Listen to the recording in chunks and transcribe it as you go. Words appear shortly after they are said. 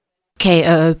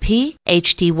KOOP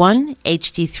HD1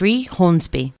 HD3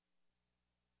 Hornsby.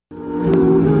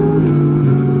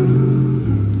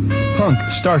 Punk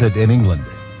started in England,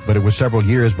 but it was several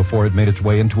years before it made its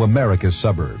way into America's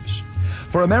suburbs.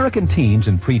 For American teens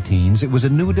and preteens, it was a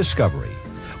new discovery.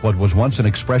 What was once an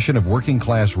expression of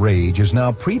working-class rage is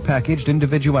now prepackaged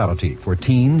individuality for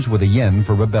teens with a yen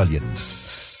for rebellion. Enjoy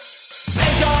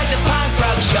the punk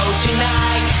rock show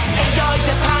tonight. Enjoy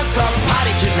the punk rock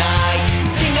party tonight.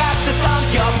 Sing out the song,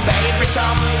 your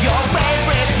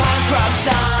favorite punk rock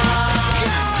song.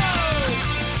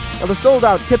 Now, the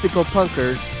sold-out typical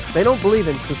punkers, they don't believe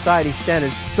in society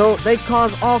standards, so they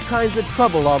cause all kinds of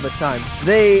trouble all the time.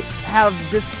 They have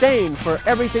disdain for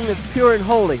everything that's pure and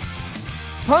holy.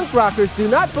 Punk rockers do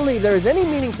not believe there is any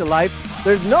meaning to life,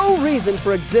 there's no reason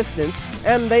for existence,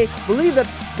 and they believe that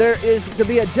there is to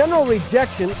be a general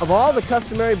rejection of all the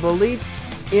customary beliefs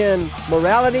in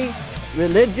morality,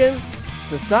 religion,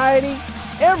 society.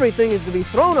 Everything is to be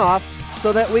thrown off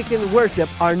so that we can worship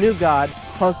our new god,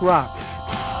 punk rock.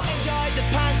 Enjoy the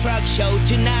punk rock show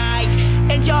tonight.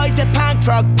 Enjoy the punk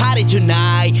rock party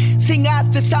tonight. Sing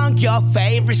out the song, your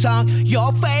favorite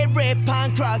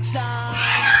punk rock song.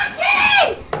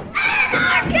 Anarchy!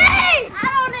 Anarchy! I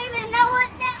don't even know what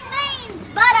that means,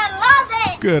 but I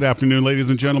love it! Good afternoon,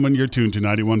 ladies and gentlemen. You're tuned to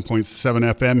 91.7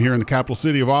 FM here in the capital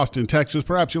city of Austin, Texas.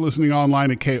 Perhaps you're listening online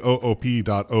at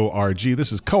koop.org.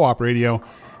 This is Co-op Radio,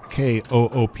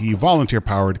 KOOP,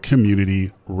 volunteer-powered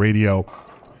community radio.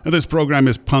 Now, this program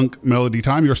is Punk Melody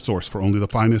Time, your source for only the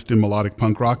finest in melodic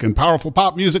punk rock and powerful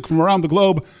pop music from around the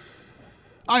globe.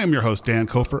 I am your host, Dan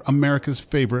Kofer, America's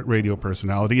favorite radio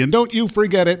personality, and don't you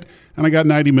forget it, and I got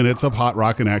 90 minutes of hot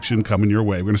rock and action coming your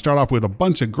way. We're going to start off with a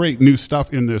bunch of great new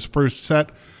stuff in this first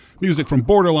set. Music from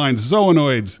Borderline,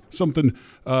 Zoonoids, something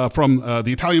from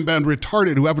the Italian band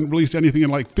Retarded, who haven't released anything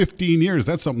in like 15 years.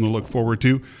 That's something to look forward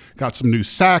to. Got some new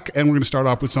Sack, and we're going to start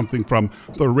off with something from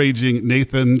the Raging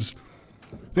Nathans.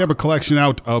 They have a collection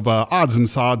out of odds and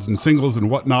sods and singles and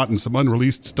whatnot and some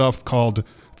unreleased stuff called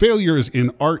Failures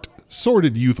in Art,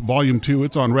 Sordid Youth Volume 2.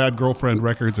 It's on Rad Girlfriend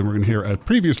Records, and we're going to hear a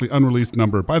previously unreleased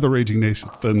number by the Raging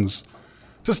Nathans.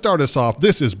 To start us off,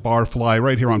 this is Barfly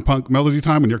right here on Punk Melody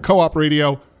Time on your Co-op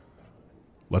Radio.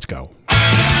 Let's go.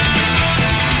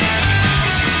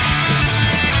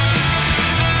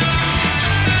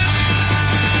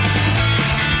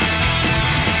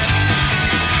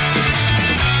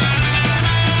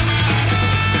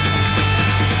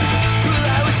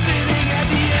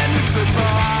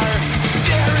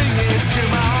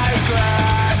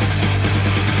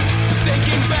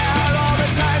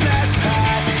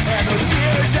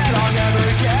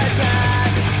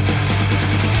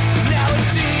 Now it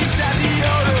seems that the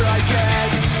odor I get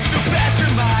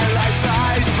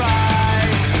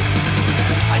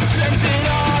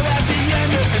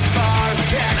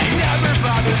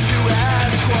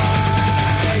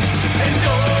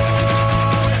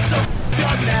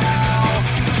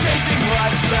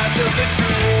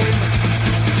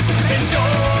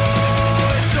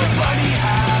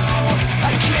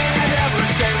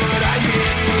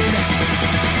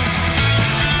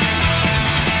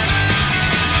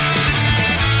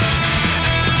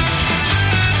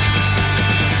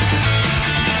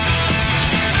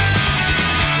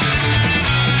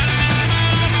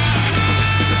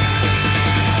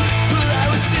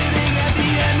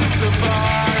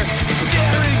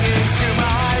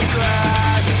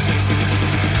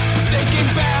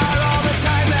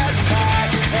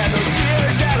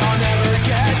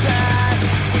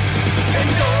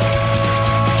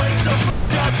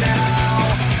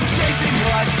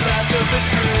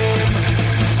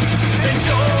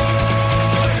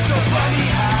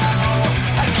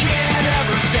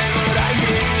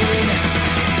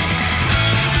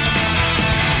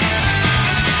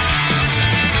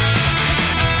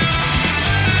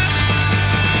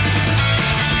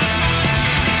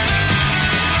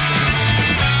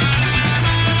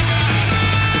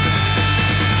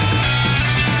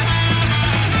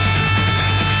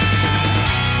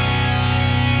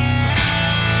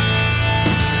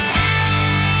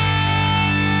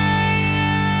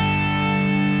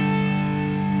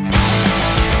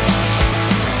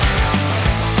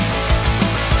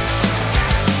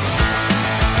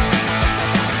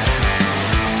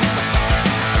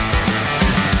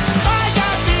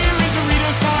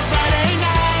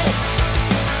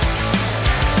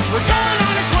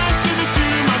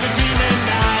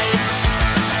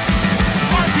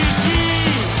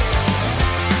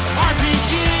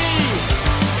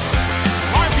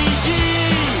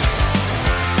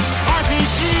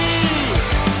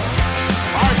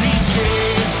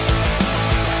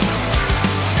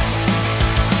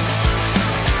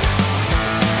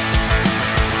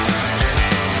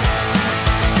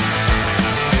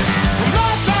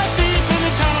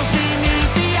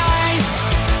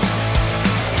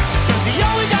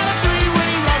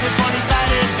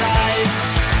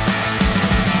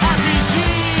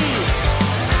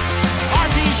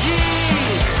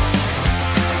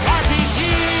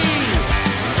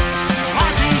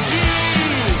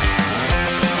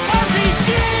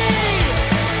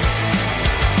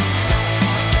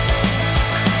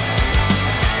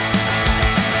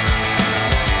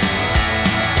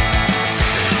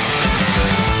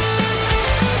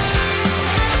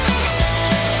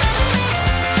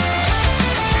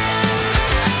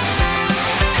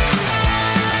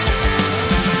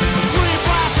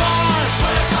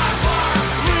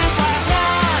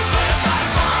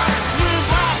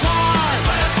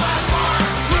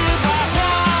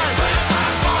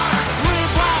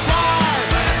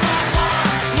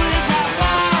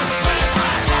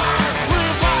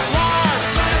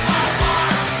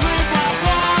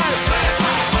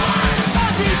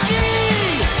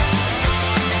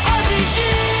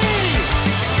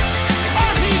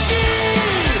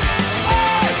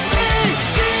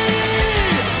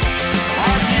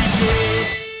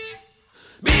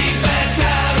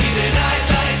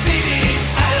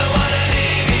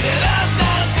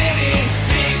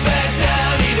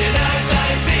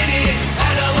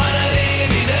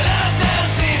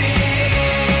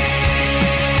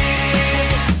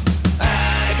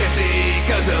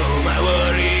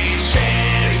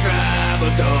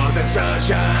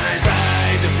sunshines.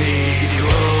 I just need you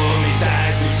all me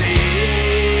time to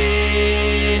see.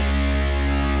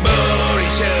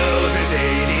 Boring shows and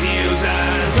daily news.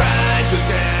 I'm trying to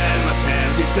tell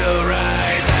myself it's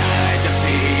alright. I just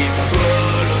see some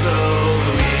swallows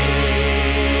over me.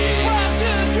 1,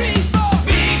 2, 3, 4.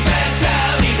 Big bad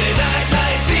town in the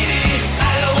nightlife city.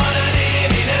 I don't wanna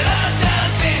live in a lockdown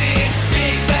city.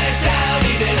 Big bad town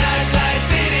in the nightlife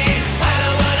city. I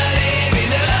don't wanna live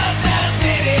in a lockdown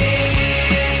city.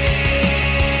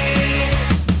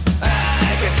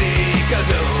 I can see 'cause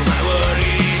of my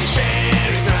worries,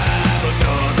 sharing trouble,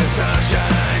 not the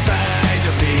sunshine. I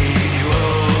just need you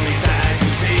all me time to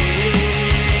see.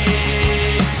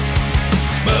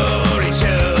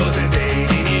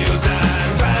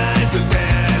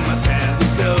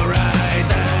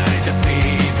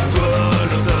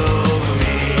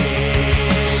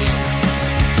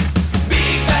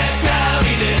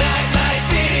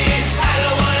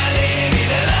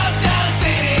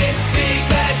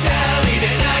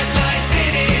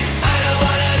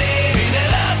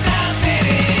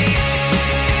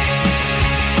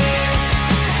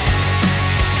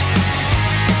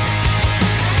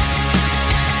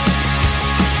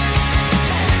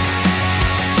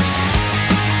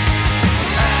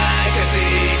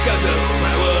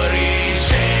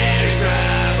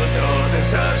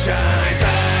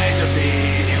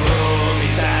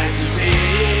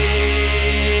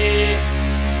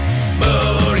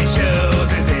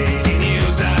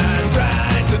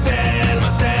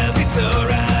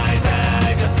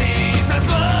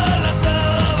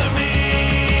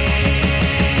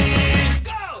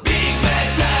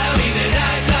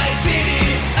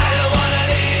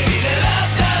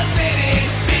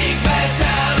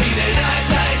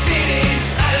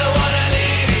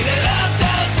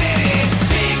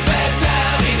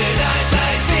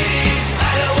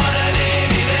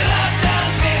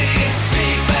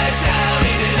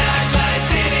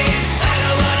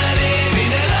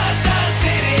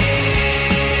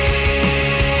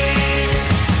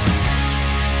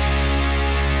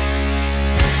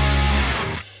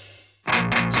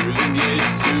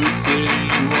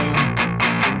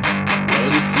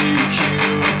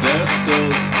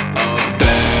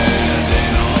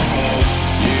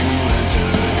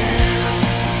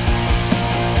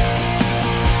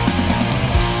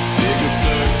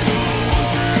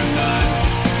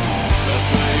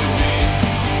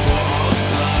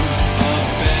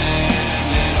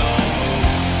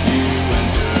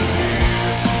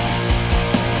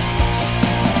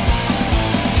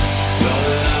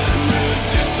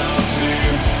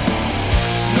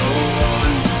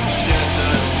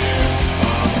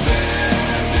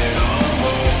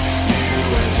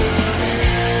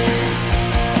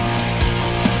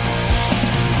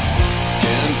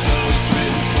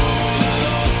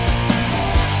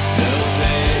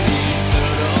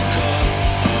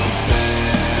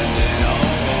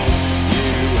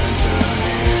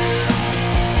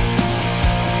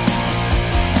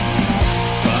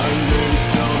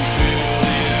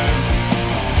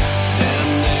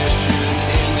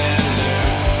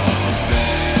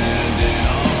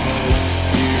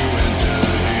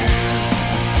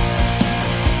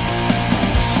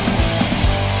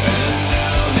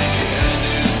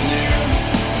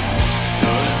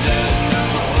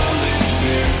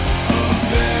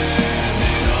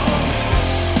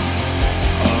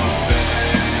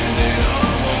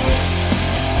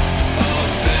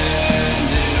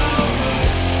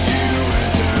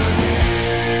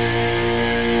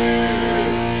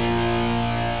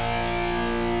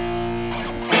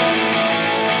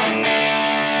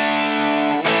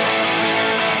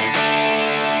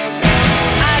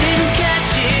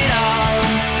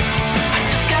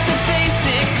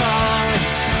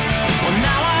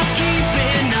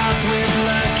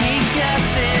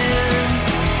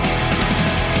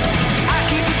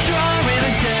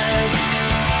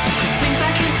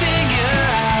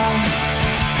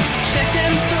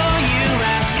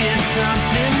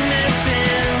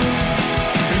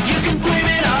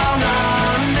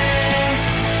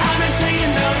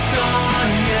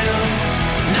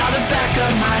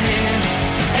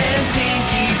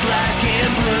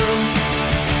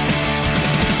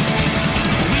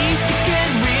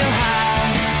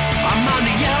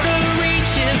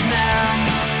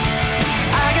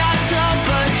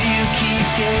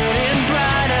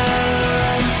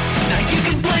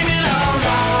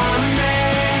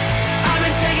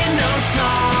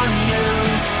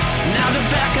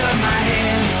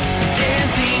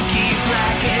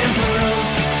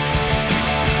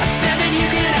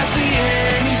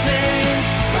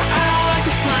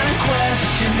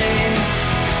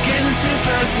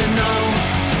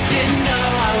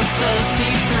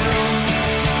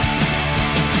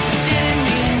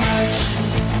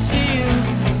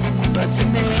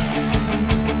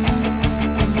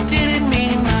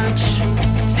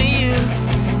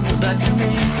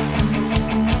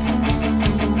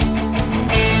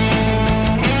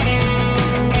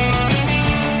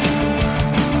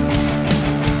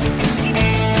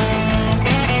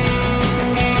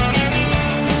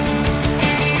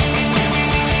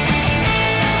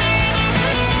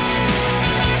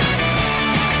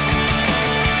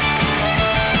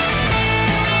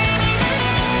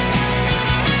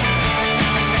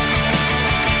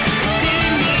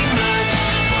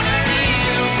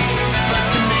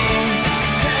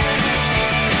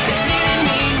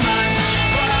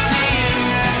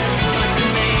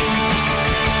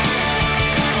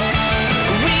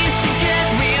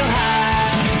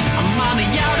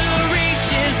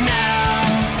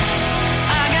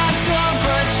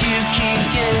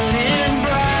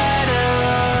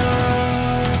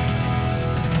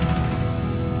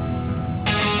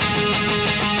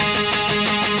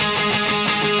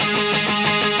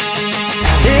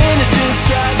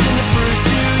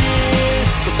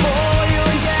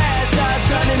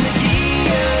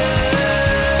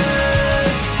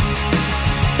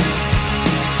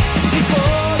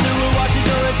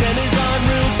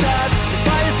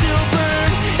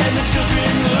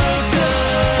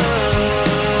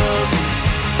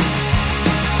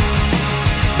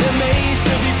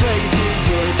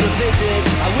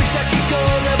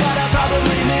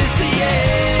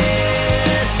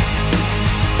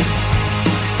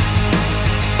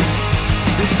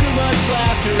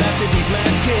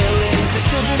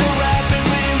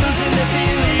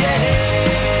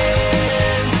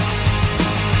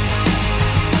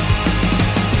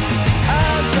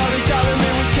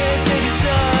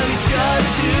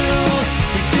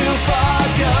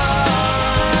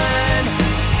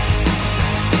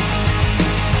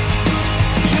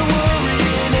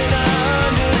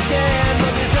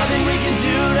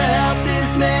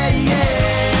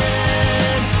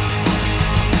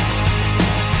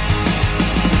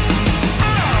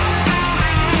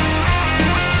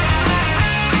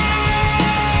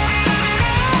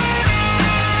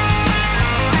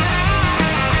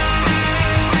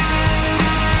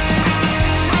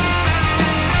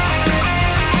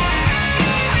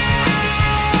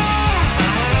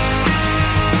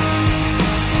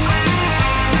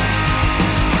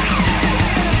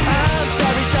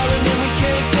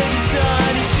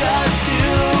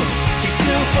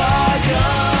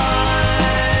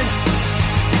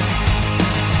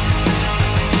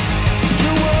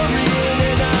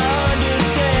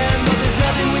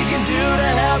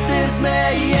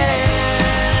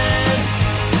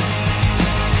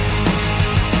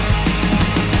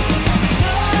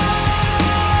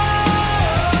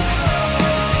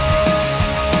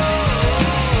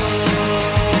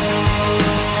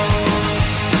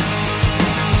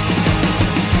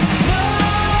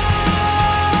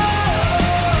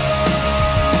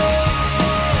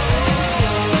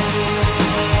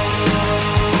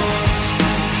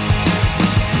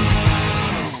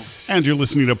 And you're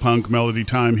listening to Punk Melody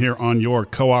Time here on your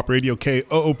Co-op Radio,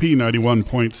 KOOP 91.7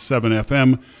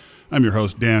 FM. I'm your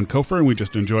host, Dan Kofer, and we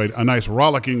just enjoyed a nice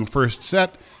rollicking first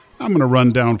set. I'm going to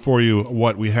run down for you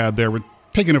what we had there. We're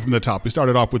taking it from the top. We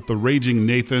started off with the Raging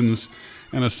Nathans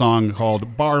and a song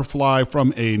called Barfly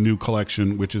from a new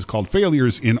collection, which is called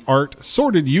Failures in Art,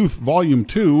 Sordid Youth Volume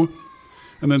 2.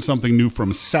 And then something new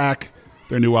from Sack.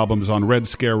 Their new album is on Red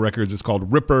Scare Records. It's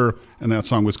called Ripper, and that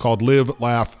song was called Live,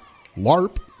 Laugh,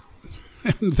 LARP.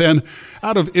 And then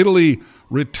out of Italy,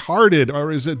 Retarded,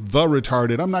 or is it The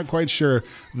Retarded? I'm not quite sure.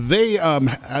 They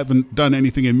haven't done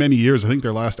anything in many years. I think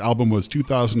their last album was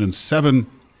 2007.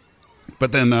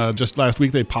 But then just last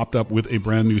week, they popped up with a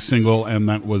brand new single, and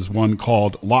that was one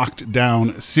called Locked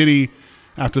Down City.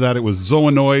 After that, it was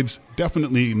Zoonoids.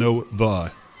 Definitely no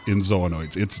the in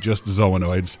Zoonoids. It's just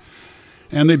Zoonoids.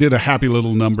 And they did a happy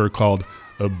little number called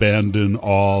Abandon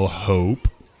All Hope.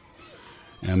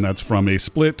 And that's from a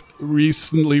split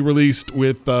recently released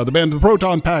with the band The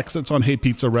Proton Packs. That's on Hey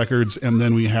Pizza Records. And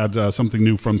then we had something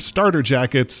new from Starter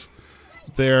Jackets.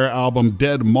 Their album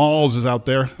Dead Malls is out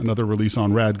there. Another release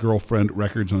on Rad Girlfriend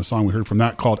Records. And a song we heard from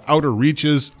that called Outer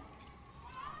Reaches.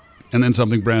 And then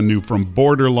something brand new from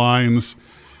Borderlines.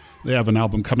 They have an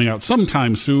album coming out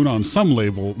sometime soon on some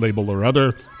label or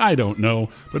other. I don't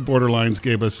know. But Borderlines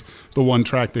gave us the one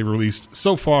track they released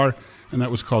so far. And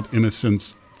that was called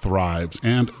Innocence Thrives.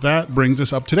 And that brings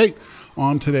us up to date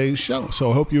on today's show. So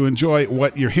I hope you enjoy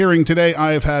what you're hearing today.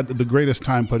 I have had the greatest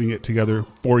time putting it together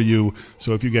for you.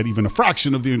 So if you get even a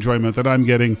fraction of the enjoyment that I'm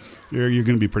getting, you're going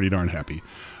to be pretty darn happy.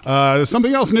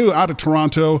 Something else new out of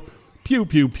Toronto, Pew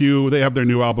Pew Pew. They have their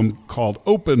new album called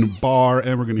Open Bar,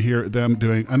 and we're going to hear them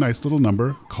doing a nice little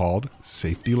number called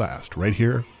Safety Last right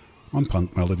here on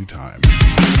Punk Melody Time.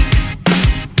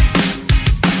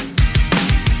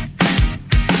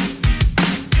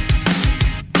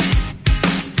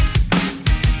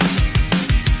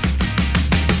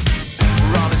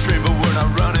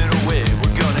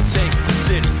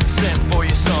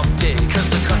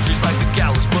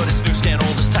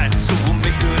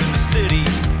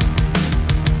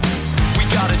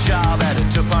 Job at a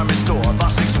department store.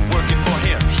 Boss thinks we're working for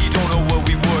him. He don't know what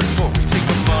we work for. We take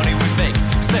the money we make,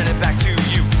 send it back to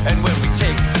you. And when we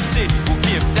take the city, we'll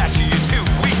give that to you too.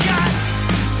 We got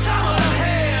time on our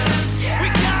hands. We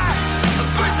got a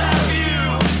bird's eye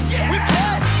view. We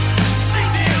put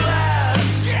safety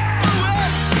last. But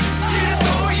we did it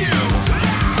for you.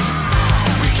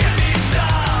 We can't be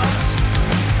stopped.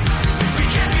 We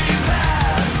can't be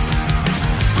passed.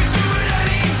 We do it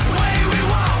any way we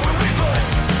want when we put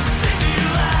safety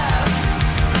last.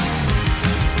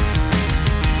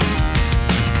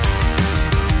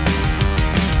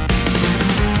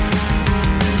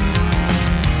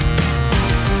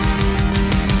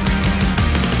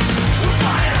 We're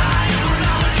flying high and we're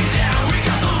not looking down. We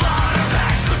got the law on our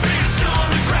backs, the beat is still on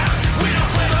the ground. We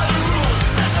don't play by the rules,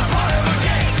 that's not part of our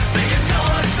game. They can tell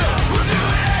us no, we'll do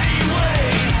it anyway.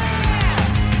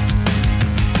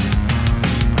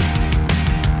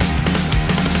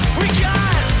 We got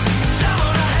time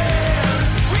on our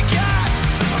hands. We got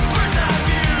a bird's eye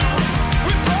view.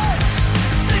 We put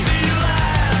safety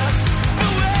last.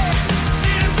 But we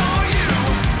did it for you.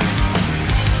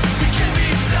 We can't be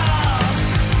stopped.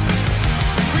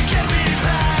 We can't be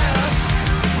passed.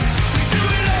 We do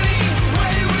it any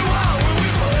way we want when we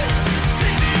put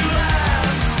safety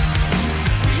last.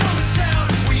 We own the sound.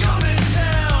 We own this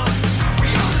town. We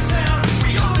own the sound.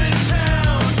 We own this town.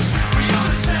 We own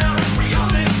the sound. We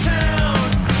own this town.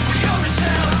 We own this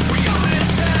town. We own this town.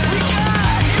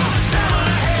 We own the sound on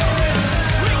our hands.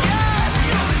 We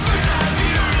own this bird's eye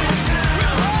view.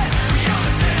 We own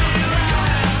the safety last.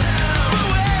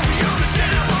 But we own the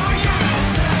sound for you.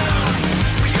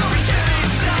 We own the can't be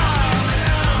stopped.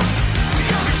 We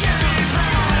own the can't be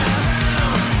passed.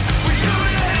 We do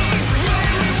it any way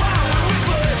we want when we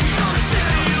put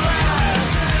safety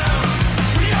last.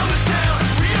 We own the sound.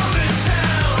 We own this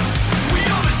town. We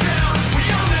own the sound. We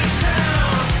own this town.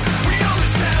 We own the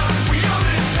sound. We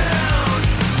own this town.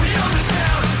 We own the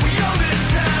sound. We own this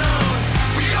town.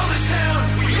 We own the sound.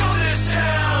 We own this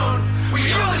town.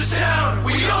 We own the sound.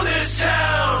 We own this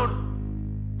town.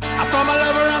 I found my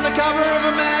lover on the cover of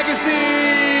a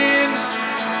magazine.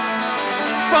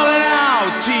 Falling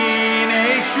out,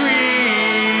 teenage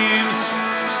dreams.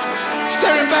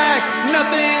 Staring back,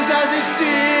 nothing's as it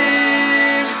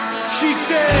seems. She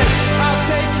said, I'll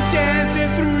take you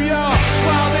dancing through your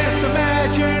wildest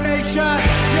imagination.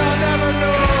 You'll never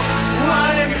know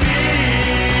what it means.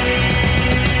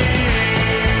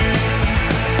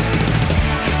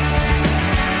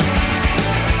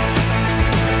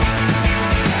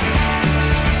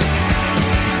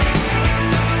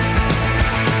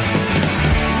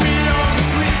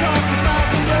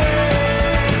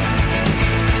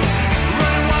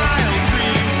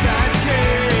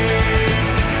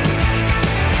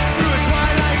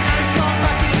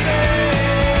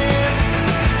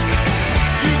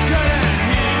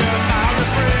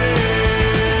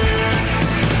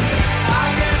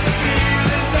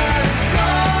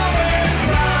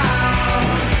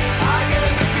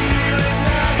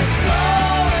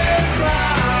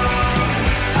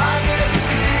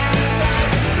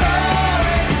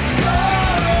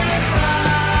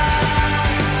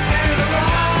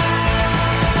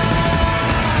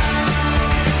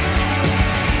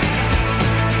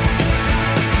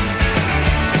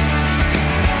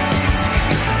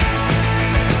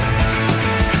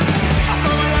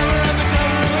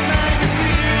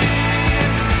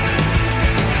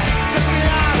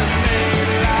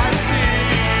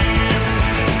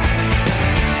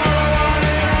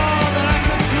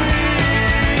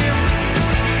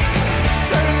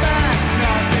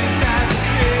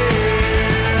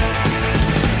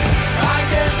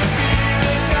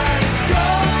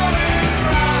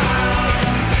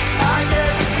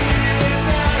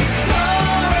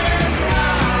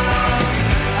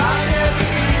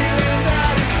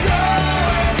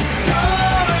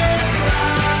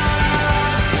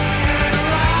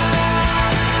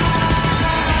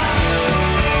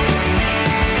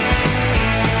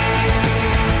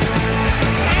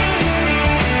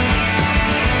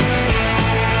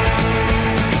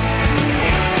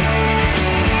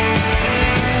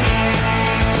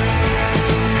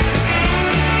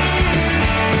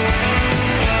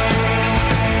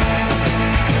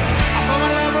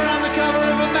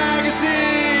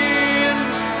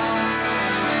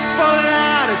 falling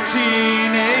out of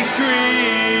teenage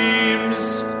dreams.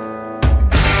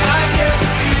 I get the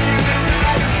feeling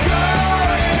that it's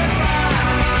going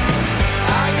round.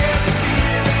 I get the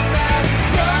feeling that it's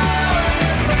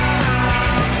going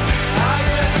round. I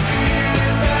get the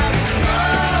feeling that it's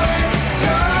going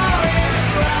round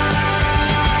and round.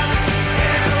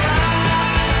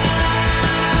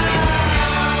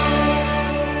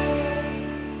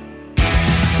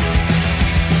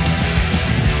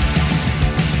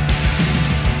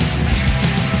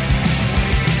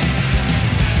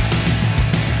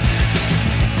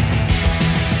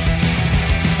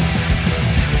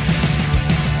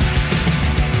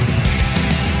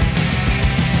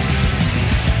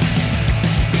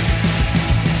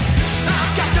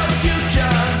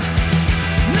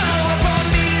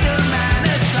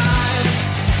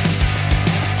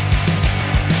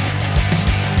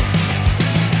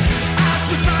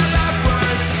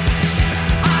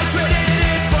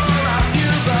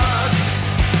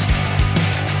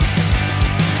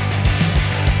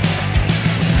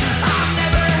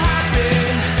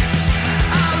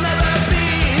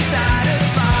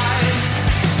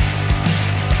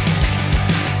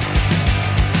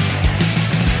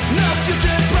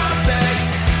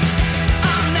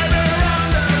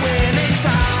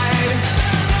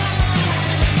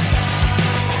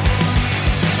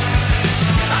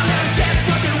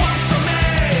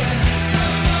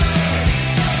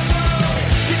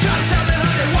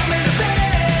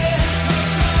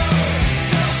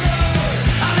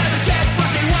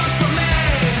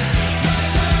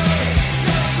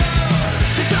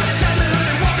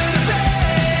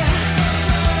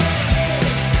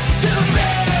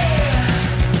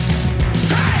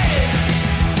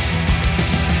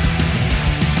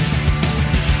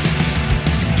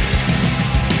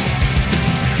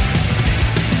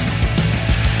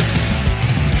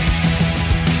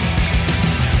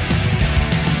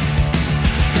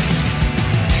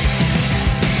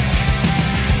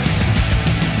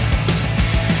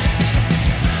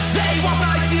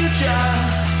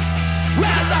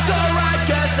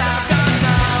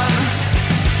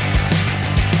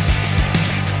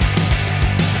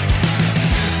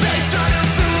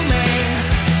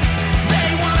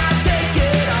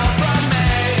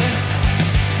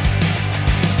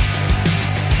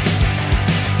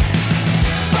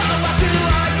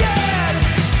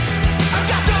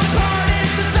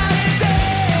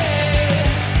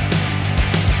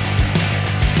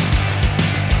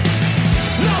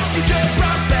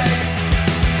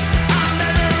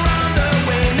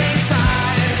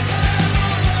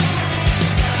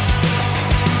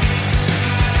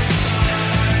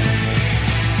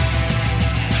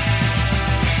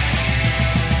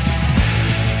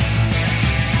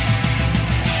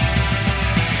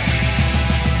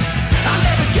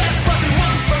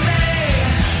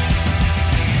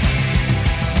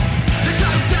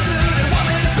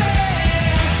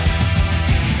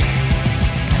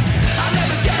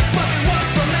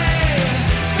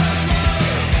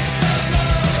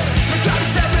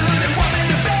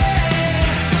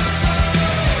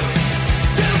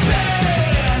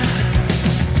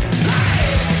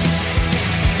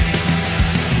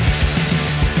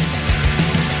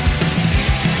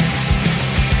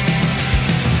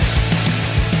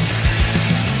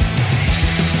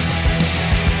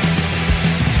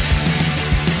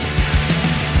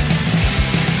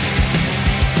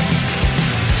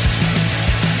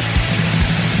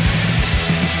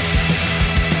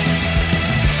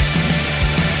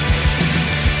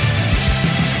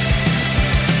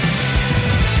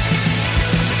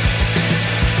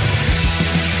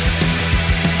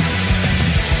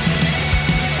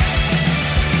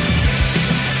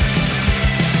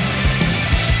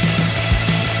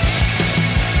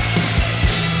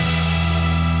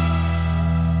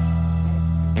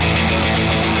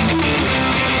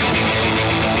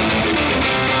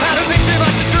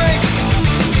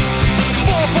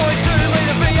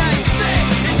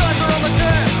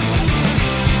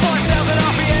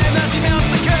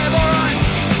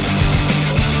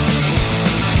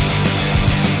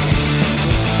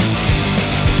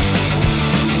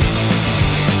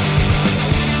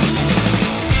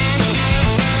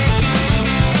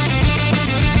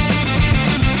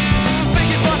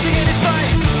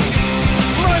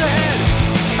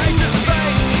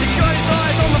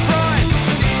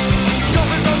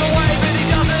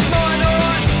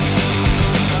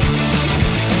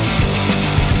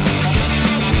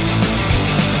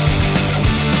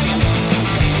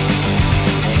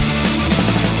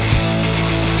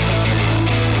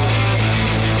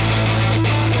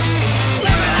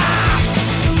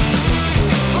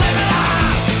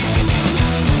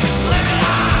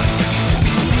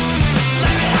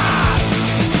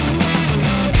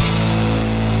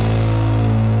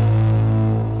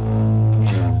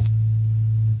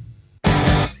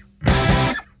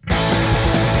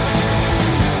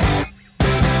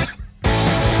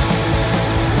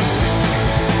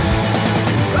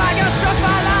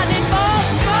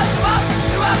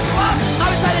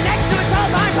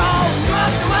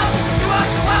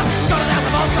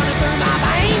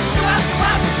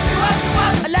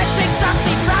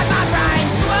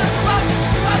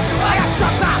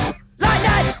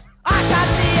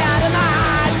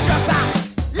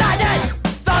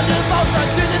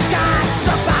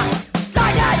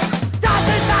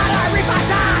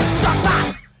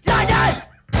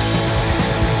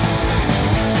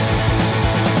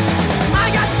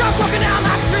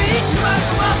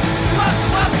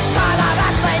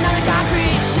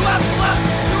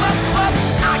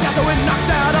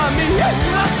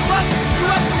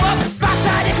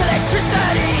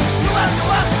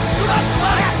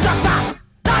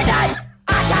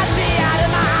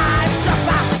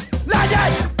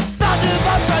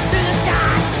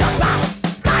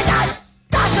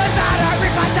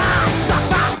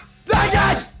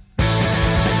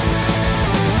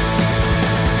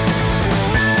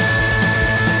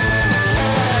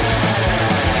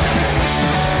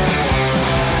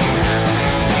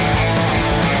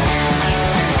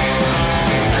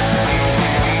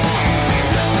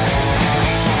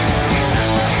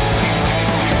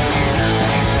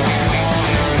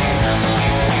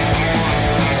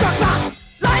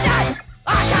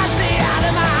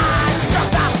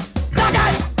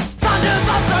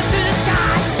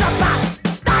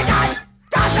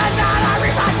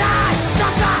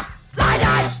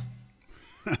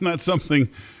 That's something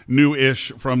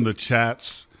new-ish from the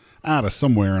Chats out of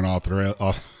somewhere in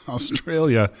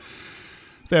Australia.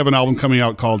 They have an album coming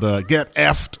out called Get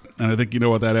Effed, and I think you know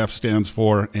what that F stands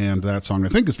for, and that song I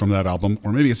think is from that album,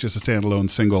 or maybe it's just a standalone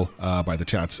single by the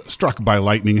Chats, Struck by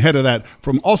Lightning. Ahead of that,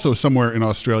 from also somewhere in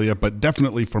Australia, but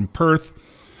definitely from Perth,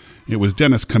 it was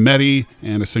Dennis Cometti,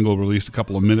 and a single released a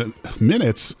couple of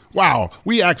minutes. Wow,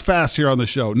 we act fast here on the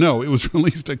show. No, it was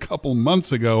released a couple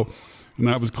months ago, and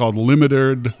that was called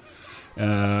Limited.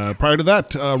 Prior to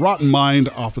that, Rotten Mind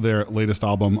off of their latest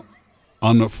album,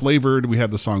 Unflavored. We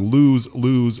had the song Lose,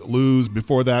 Lose, Lose.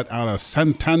 Before that, out of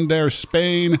Santander,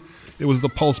 Spain, it was the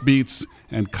Pulse Beats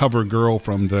and Cover Girl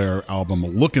from their album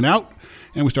Looking Out.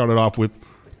 And we started off with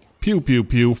Pew Pew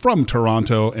Pew from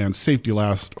Toronto and Safety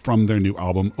Last from their new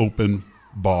album Open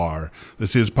Bar.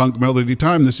 This is Punk Melody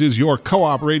Time. This is your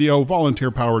co-op radio,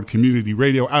 volunteer-powered community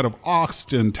radio out of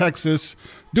Austin, Texas.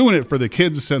 Doing it for the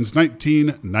kids since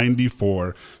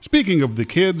 1994. Speaking of the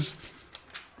kids,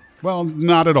 well,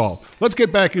 not at all. Let's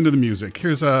get back into the music.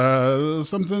 Here's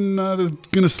something that's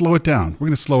going to slow it down. We're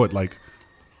going to slow it like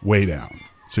way down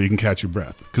so you can catch your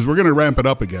breath. Because we're going to ramp it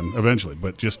up again eventually.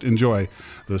 But just enjoy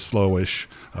the slowish,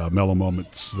 mellow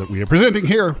moments that we are presenting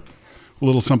here. A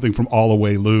little something from All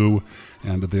Away Lou.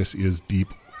 And this is Deep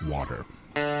Water.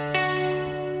 I could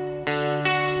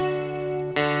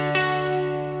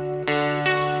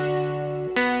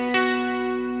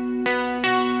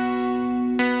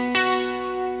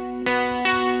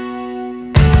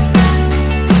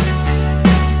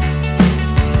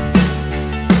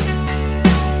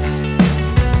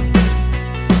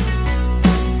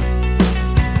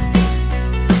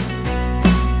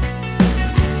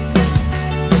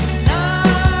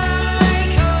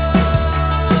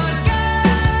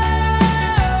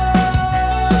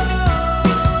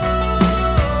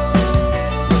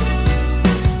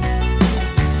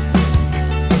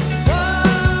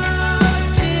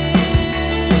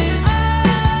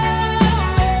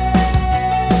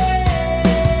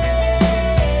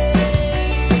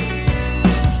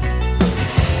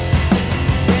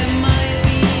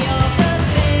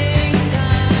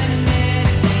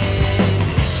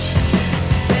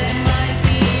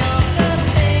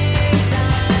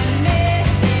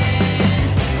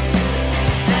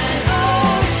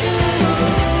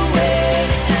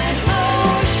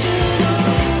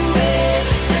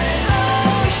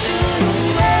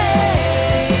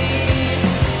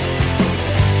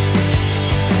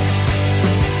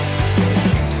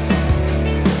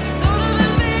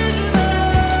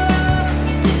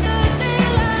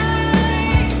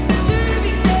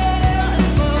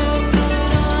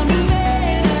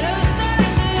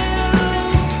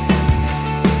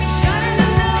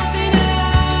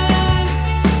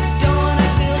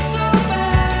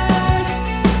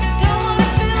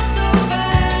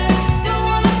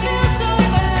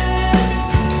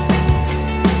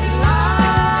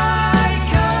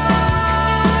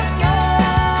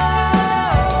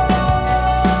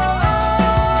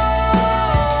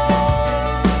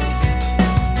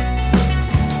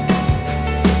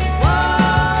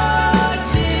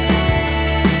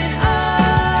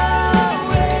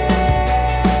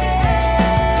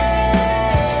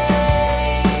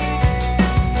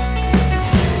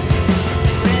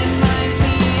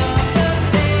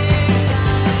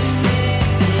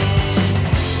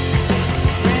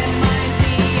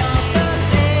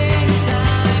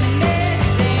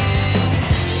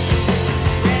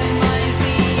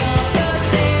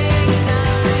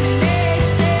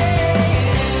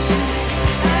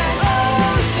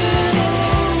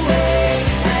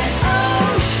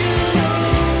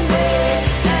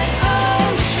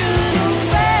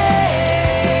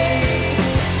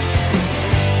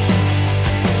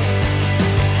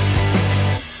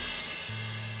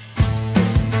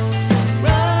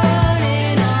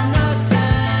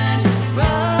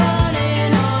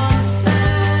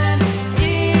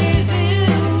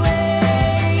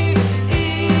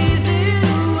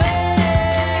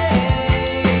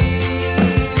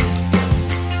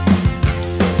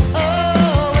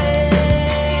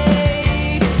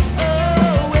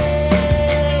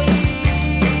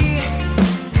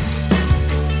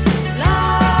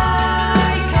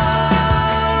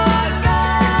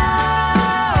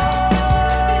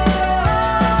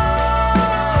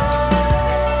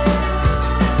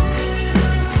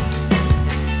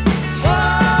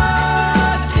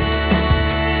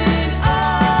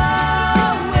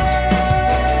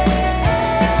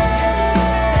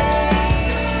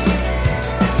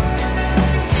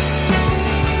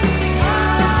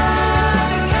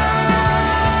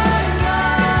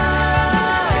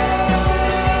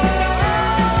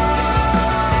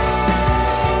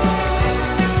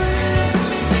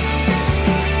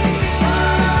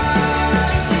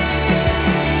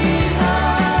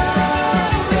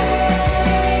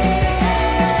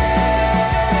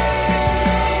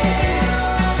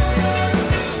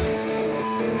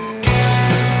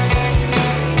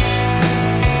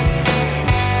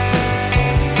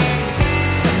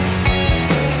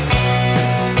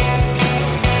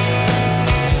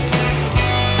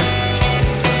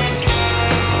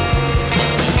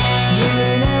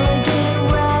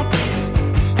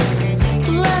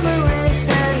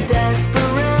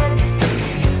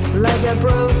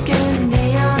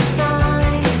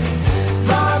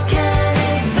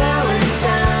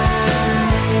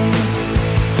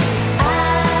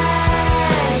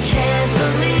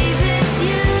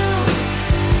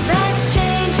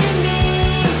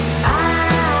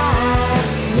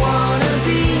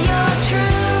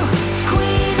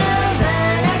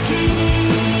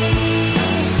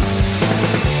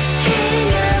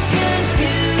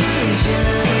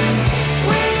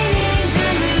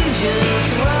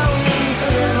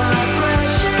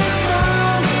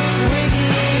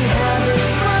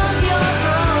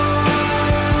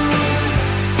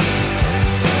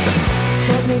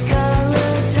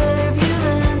Technicolor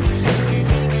turbulence,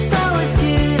 so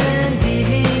skewed and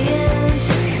deviant.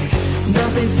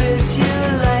 Nothing fits you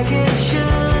like it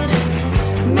should.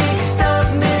 Mixed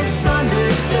up,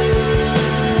 misunderstood.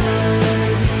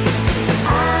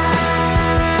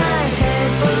 I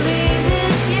can't believe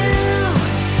it's you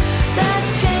that's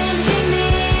changing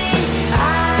me.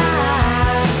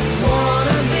 I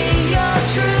wanna be your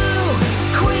true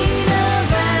queen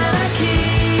of anarchy.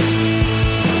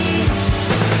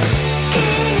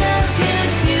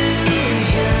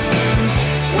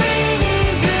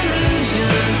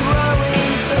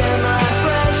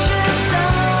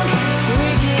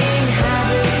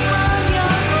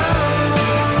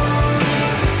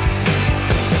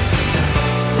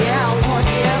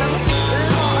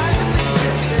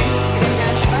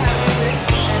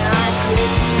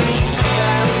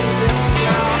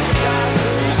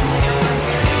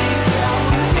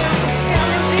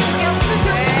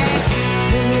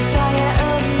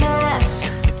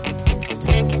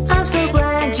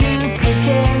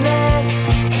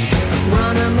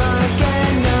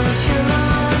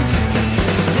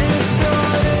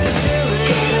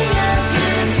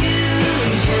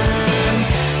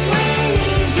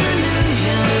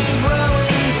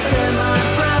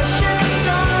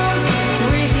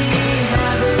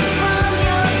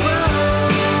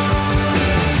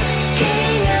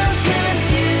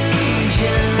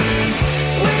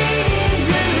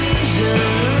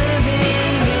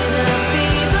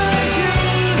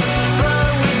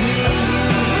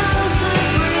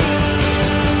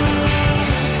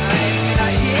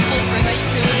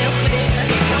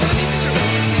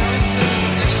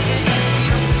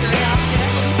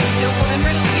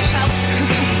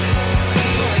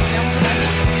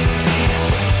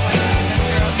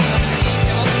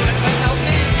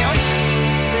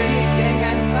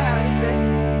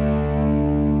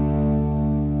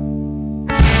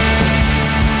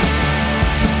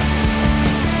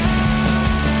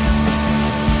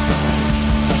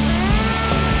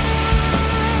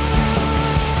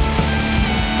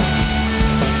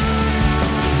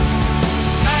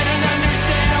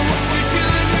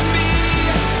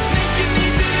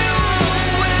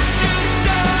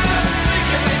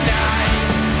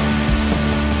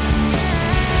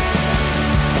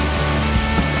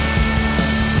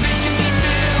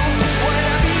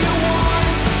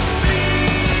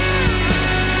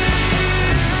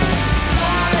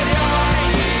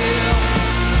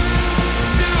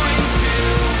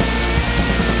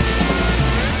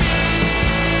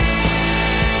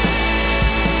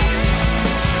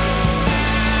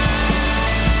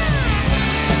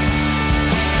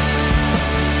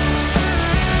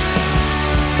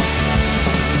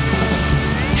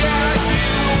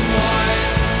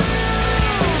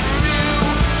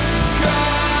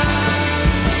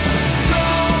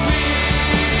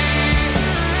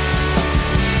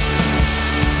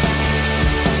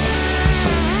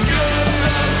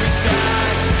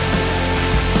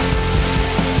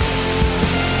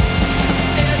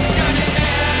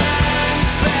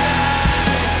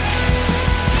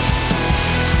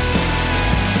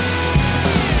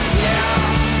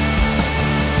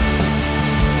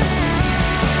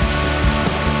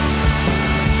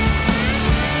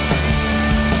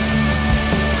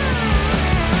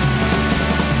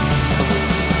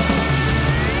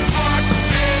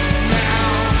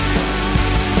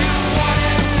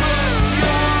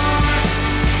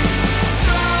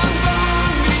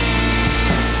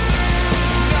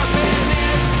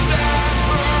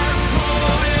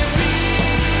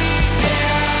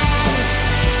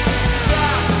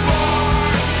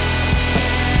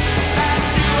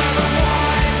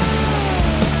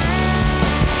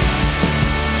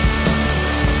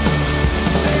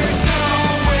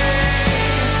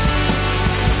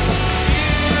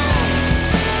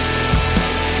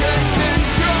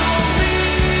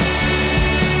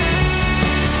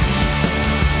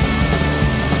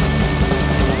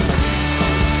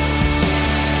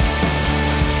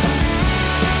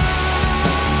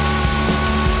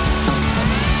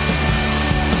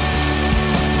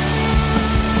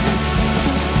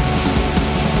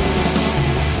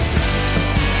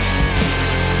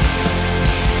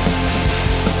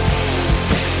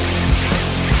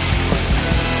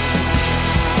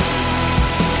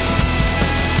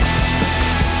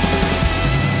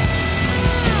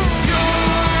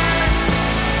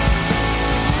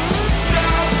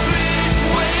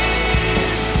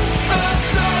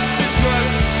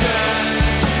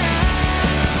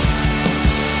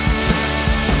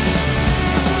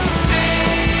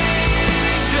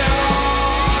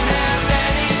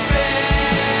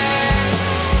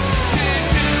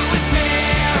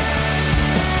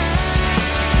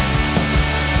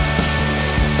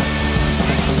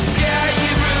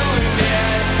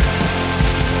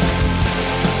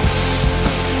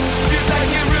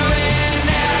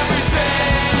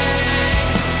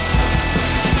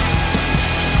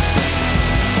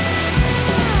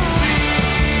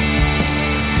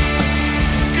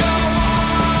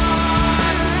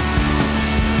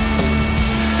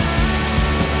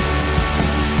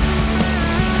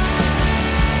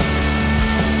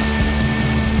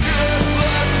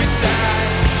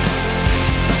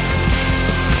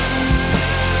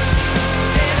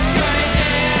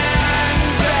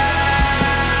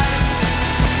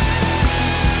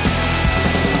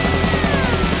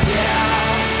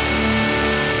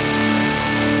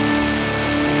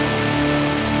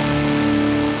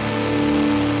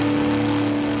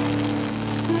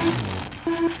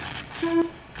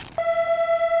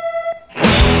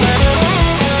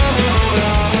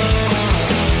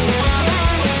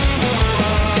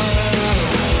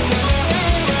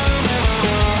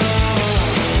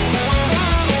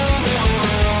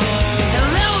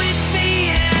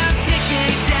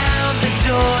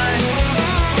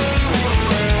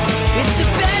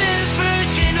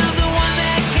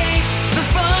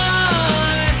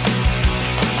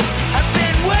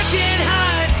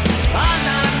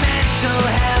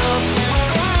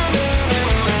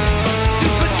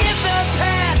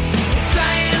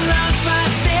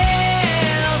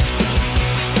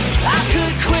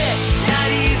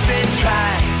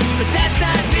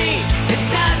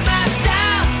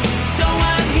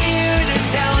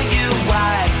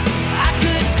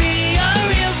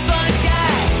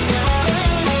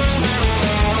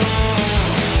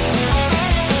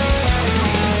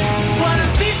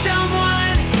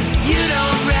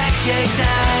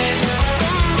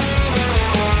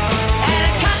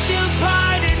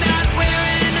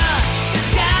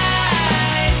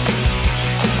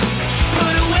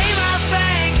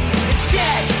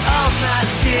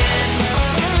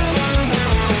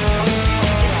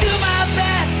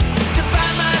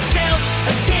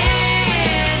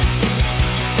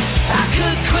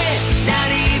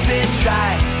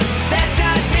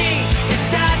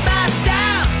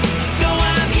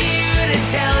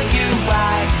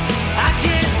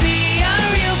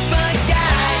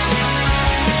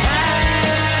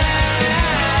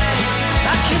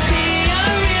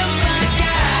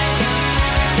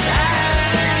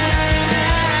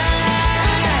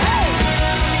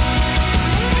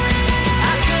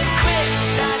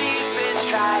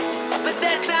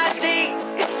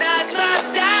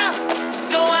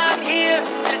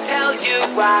 tell you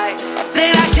why.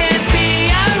 Then I can't be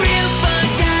a real fun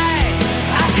guy.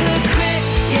 I could quit,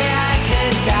 yeah, I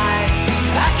could die.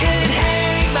 I could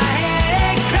hang my head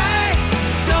and cry.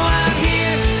 So I'm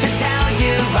here to tell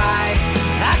you why.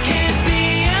 I can't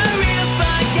be a real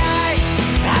fun guy.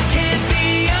 I can't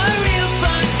be a real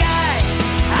fun guy.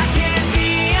 I can't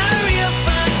be a real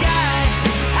fun guy.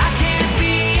 I can't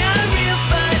be a real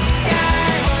fun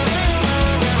guy.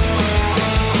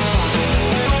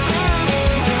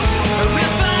 A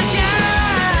real fun guy.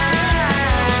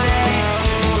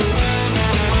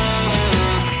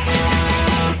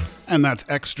 And that's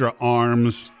Extra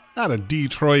Arms out of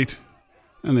Detroit.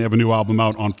 And they have a new album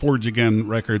out on Forge Again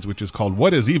Records, which is called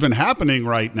What Is Even Happening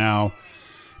Right Now?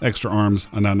 Extra Arms,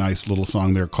 and a nice little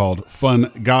song there called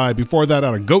Fun Guy. Before that,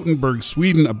 out of Gothenburg,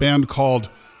 Sweden, a band called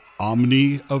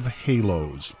Omni of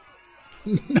Halos.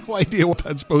 No idea what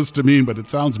that's supposed to mean, but it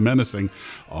sounds menacing.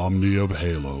 Omni of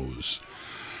Halos.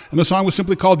 And the song was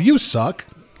simply called You Suck.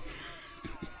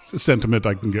 It's a sentiment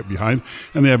I can get behind.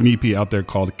 And they have an EP out there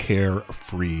called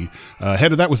Carefree.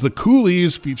 Ahead of that was The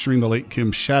Coolies featuring the late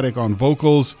Kim Shattuck on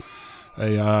vocals.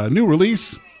 A new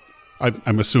release,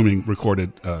 I'm assuming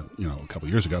recorded a couple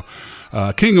years ago.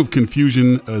 King of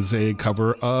Confusion is a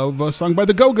cover of a song by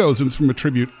the Go-Go's, and it's from a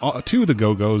tribute to the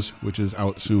Go-Go's, which is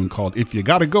out soon, called If You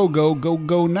Gotta Go, Go, Go,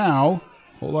 Go Now.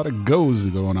 A whole lot of goes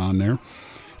going on there.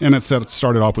 And it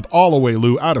started off with All Away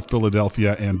Lou out of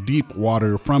Philadelphia and Deep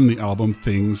Water from the album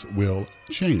Things Will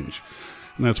Change.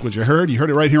 And that's what you heard. You heard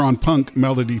it right here on Punk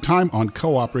Melody Time on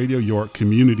Co-op Radio, your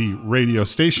community radio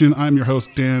station. I'm your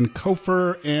host, Dan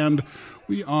Kofer, and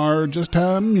we are just,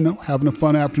 having a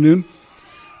fun afternoon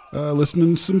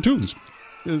listening to some tunes.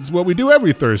 It's what we do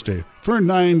every Thursday for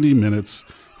 90 minutes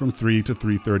from 3 to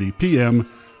 3:30 p.m.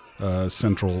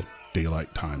 Central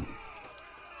Daylight Time.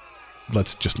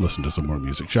 Let's just listen to some more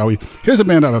music, shall we? Here's a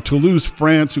band out of Toulouse,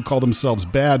 France, who call themselves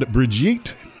Bad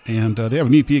Brigitte, and they have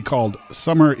an EP called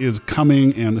Summer Is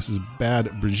Coming, and this is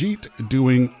Bad Brigitte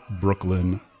doing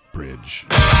Brooklyn Bridge.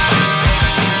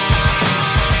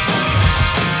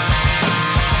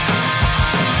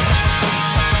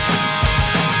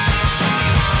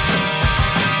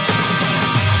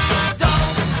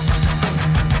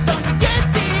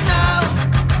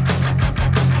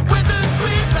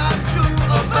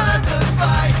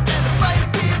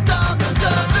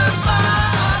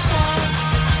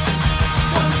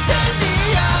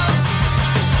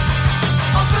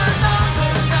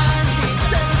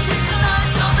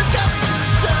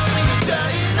 Show me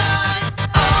dirty now.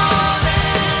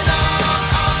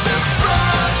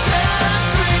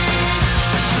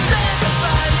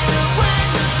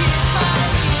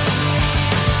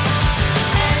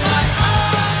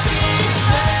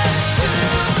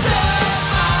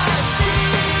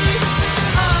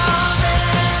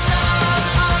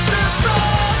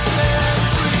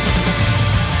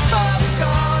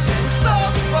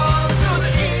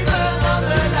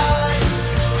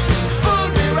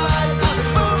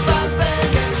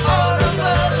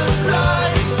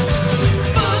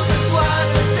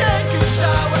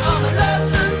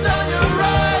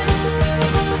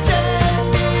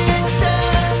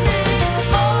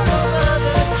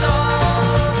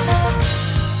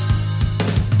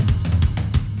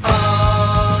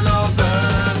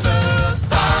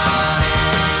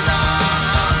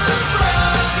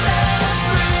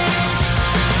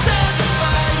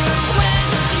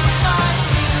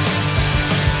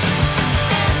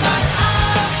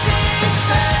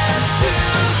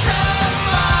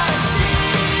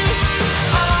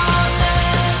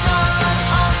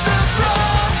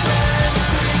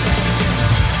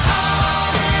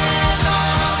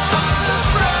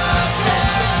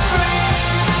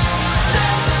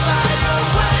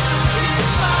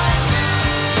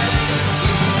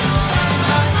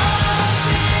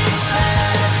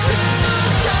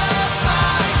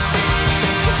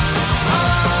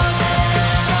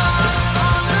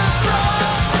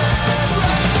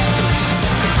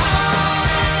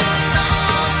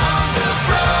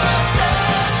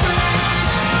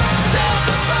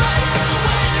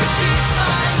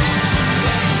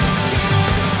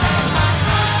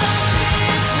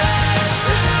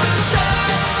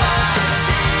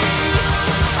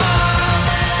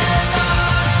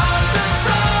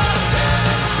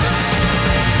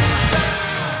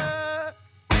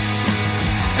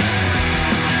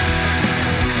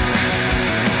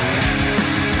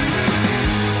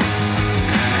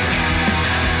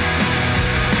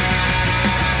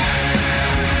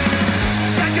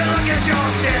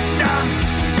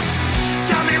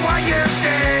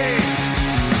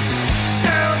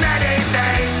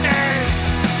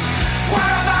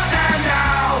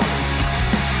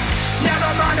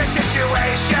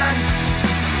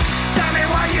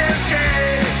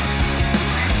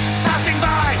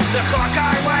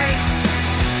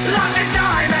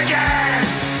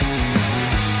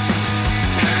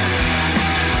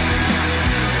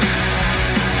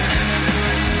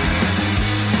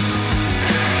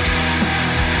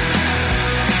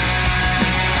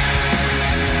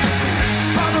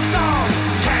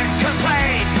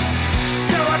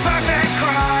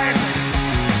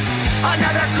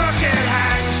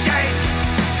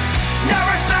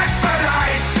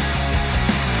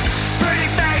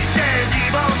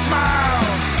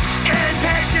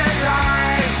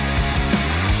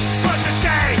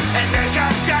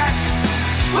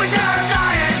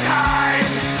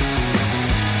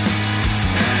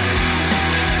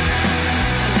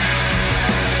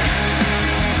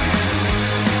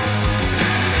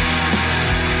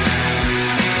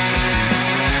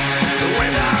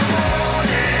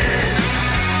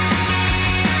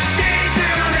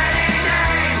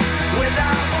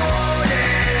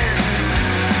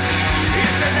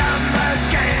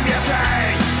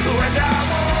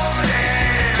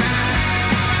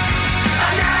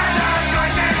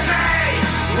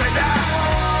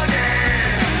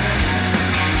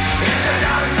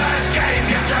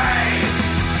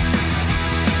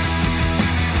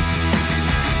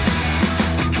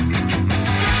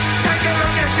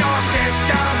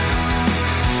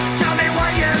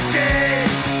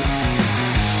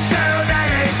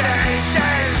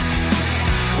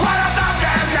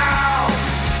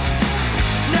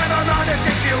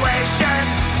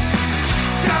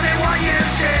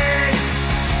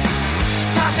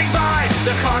 by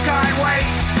the clock I wait,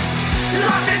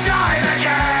 lost in time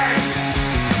again.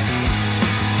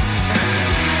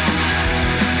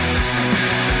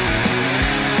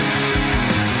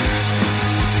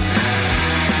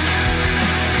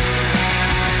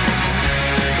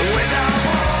 Without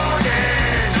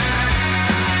warning,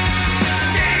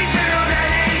 seen too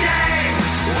many names.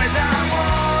 Without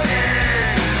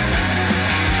warning,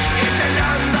 it's a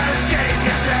numbers game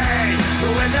you play.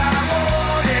 Without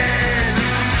warning,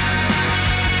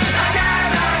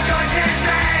 another choice is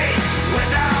made.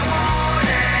 Without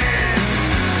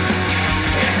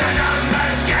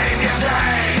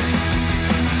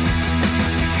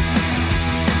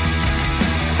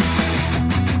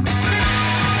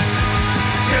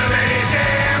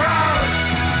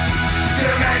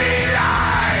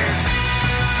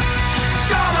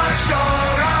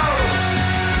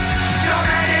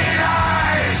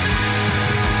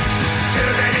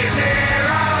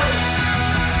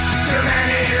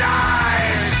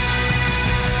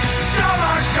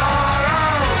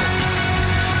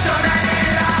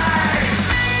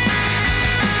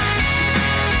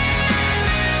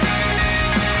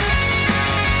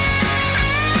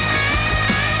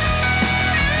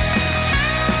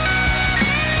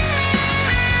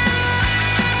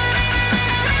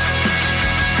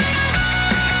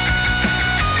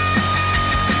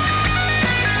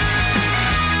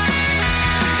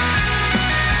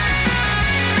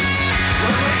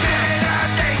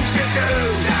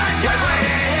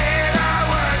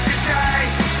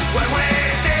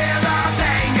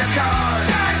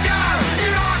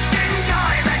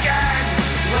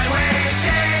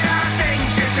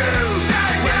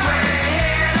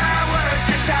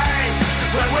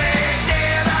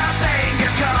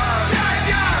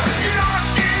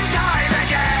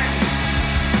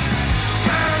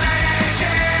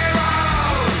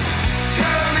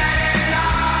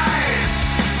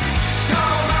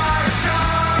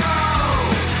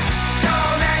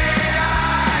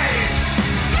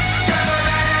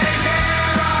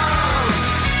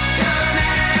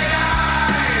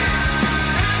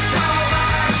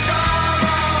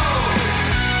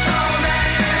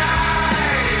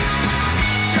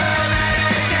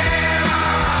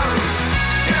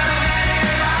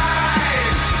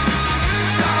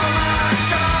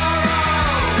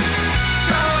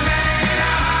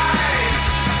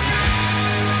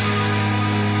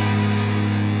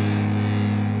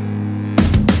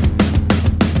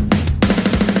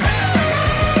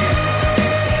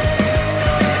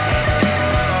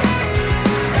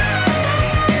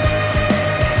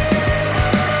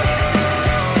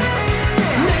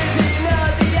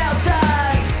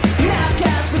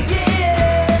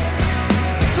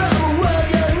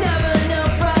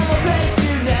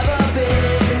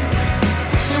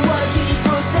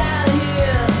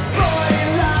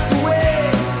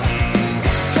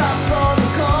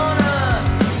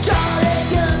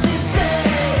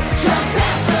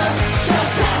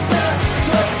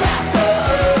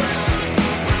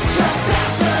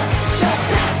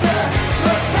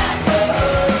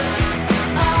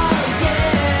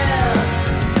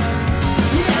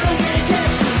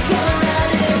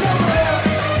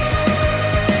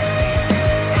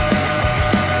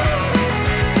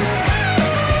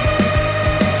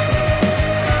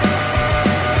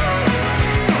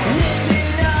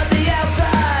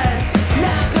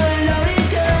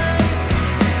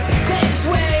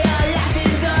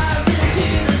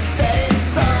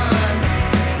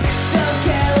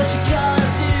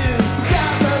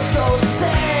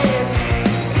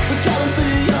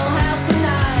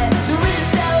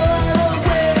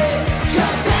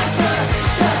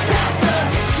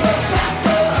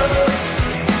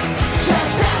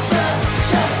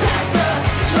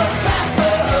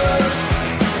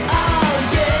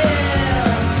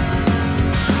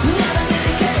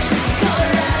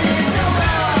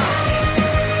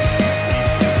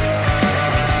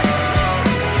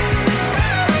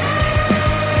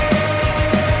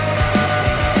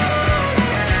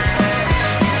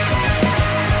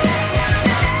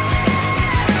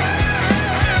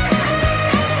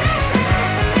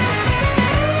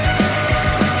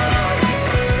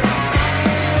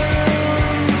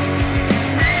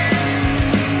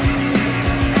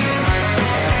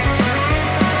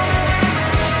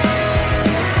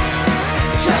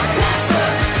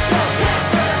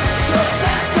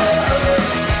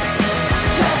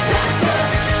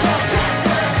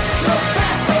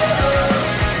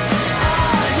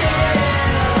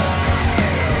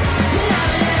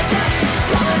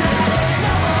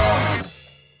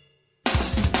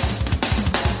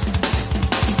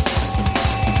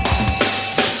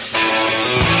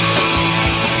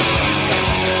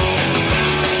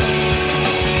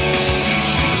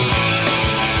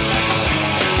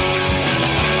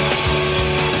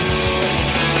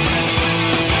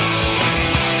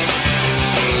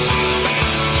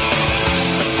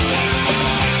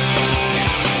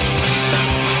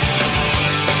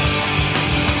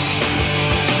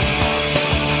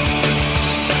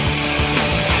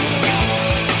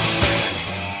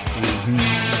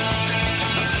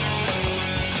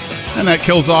And that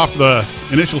kills off the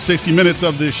initial 60 minutes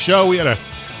of this show. We had a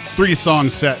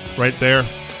 3-song set right there.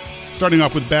 Starting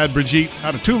off with Bad Brigitte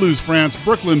out of Toulouse, France.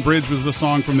 Brooklyn Bridge was the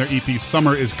song from their EP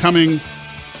Summer is Coming.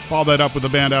 Follow that up with a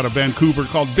band out of Vancouver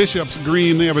called Bishop's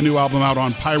Green. They have a new album out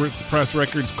on Pirates Press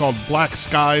Records called Black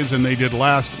Skies, and they did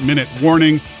Last Minute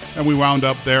Warning. And we wound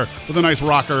up there with a nice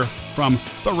rocker from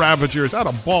the Ravagers out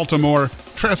of Baltimore.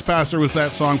 Trespasser was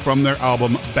that song from their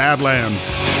album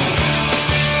Badlands.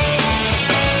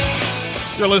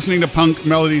 You're listening to Punk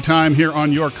Melody Time here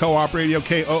on your co-op radio,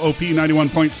 KOOP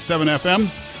 91.7 FM.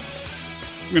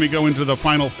 We're going to go into the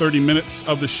final 30 minutes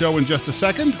of the show in just a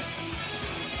second.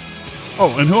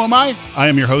 Oh, and who am I? I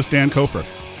am your host, Dan Kofer.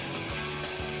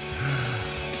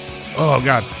 Oh,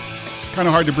 God. Kind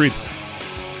of hard to breathe.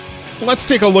 Let's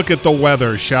take a look at the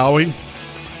weather, shall we?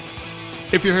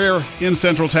 If you're here in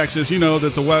Central Texas, you know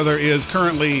that the weather is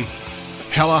currently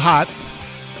hella hot,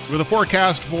 with a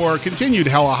forecast for continued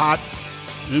hella hot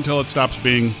until it stops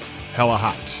being hella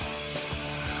hot.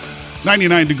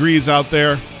 99 degrees out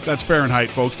there. That's Fahrenheit,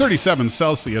 folks. 37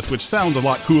 Celsius, which sounds a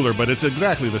lot cooler, but it's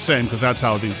exactly the same because that's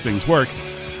how these things work.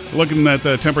 Looking at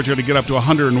the temperature to get up to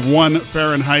 101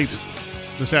 Fahrenheit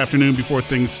this afternoon before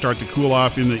things start to cool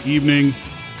off in the evening.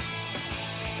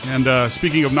 And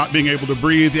speaking of not being able to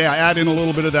breathe, add in a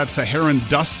little bit of that Saharan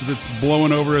dust that's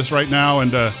blowing over us right now,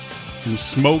 and some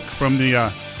smoke from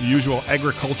the usual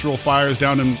agricultural fires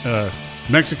down in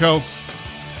Mexico.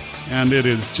 And it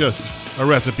is just a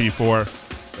recipe for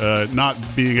not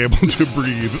being able to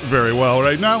breathe very well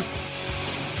right now.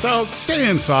 So stay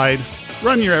inside,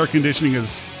 run your air conditioning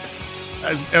as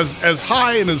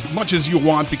high and as much as you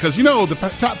want, because you know the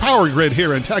power grid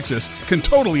here in Texas can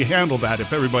totally handle that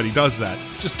if everybody does that.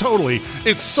 Just totally.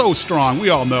 It's so strong. We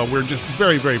all know. We're just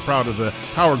very, very proud of the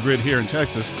power grid here in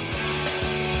Texas.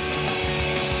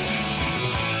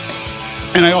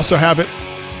 And I also have it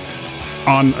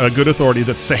on good authority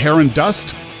that Saharan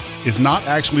dust is not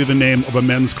actually the name of a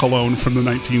men's cologne from the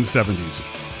 1970s.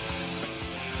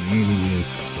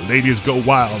 The ladies go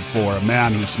wild for a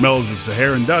man who smells of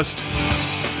Saharan dust.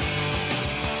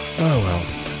 Oh, well.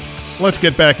 Let's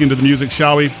get back into the music,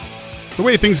 shall we? The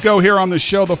way things go here on the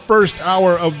show, the first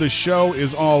hour of the show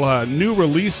is all new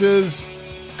releases,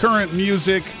 current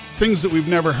music, things that we've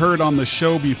never heard on the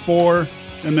show before.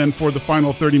 And then for the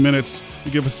final 30 minutes,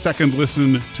 we give a second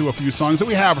listen to a few songs that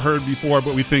we have heard before,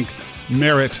 but we think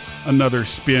merit another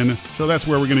spin. So that's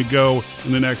where we're going to go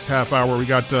in the next half hour. We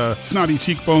got Snotty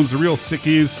Cheekbones, The Real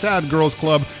Sickies, Sad Girls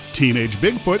Club, Teenage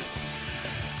Bigfoot.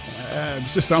 It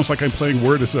just sounds like I'm playing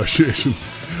word association.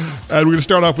 And we're going to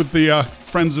start off with the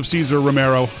Friends of Cesar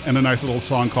Romero and a nice little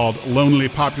song called Lonely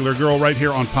Popular Girl right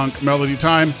here on Punk Melody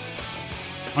Time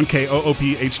on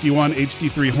KOOP HD1,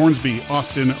 HD3 Hornsby,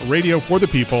 Austin, radio for the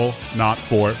people, not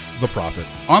for the profit.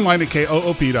 Online at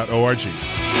koop.org.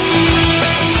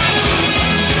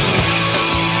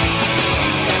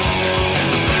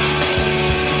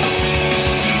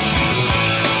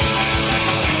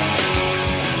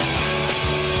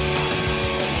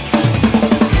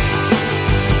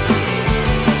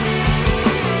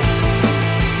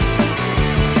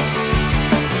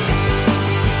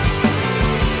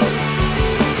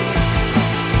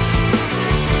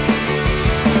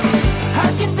 How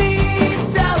she be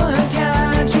so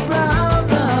kind, she brought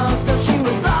love, so she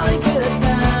was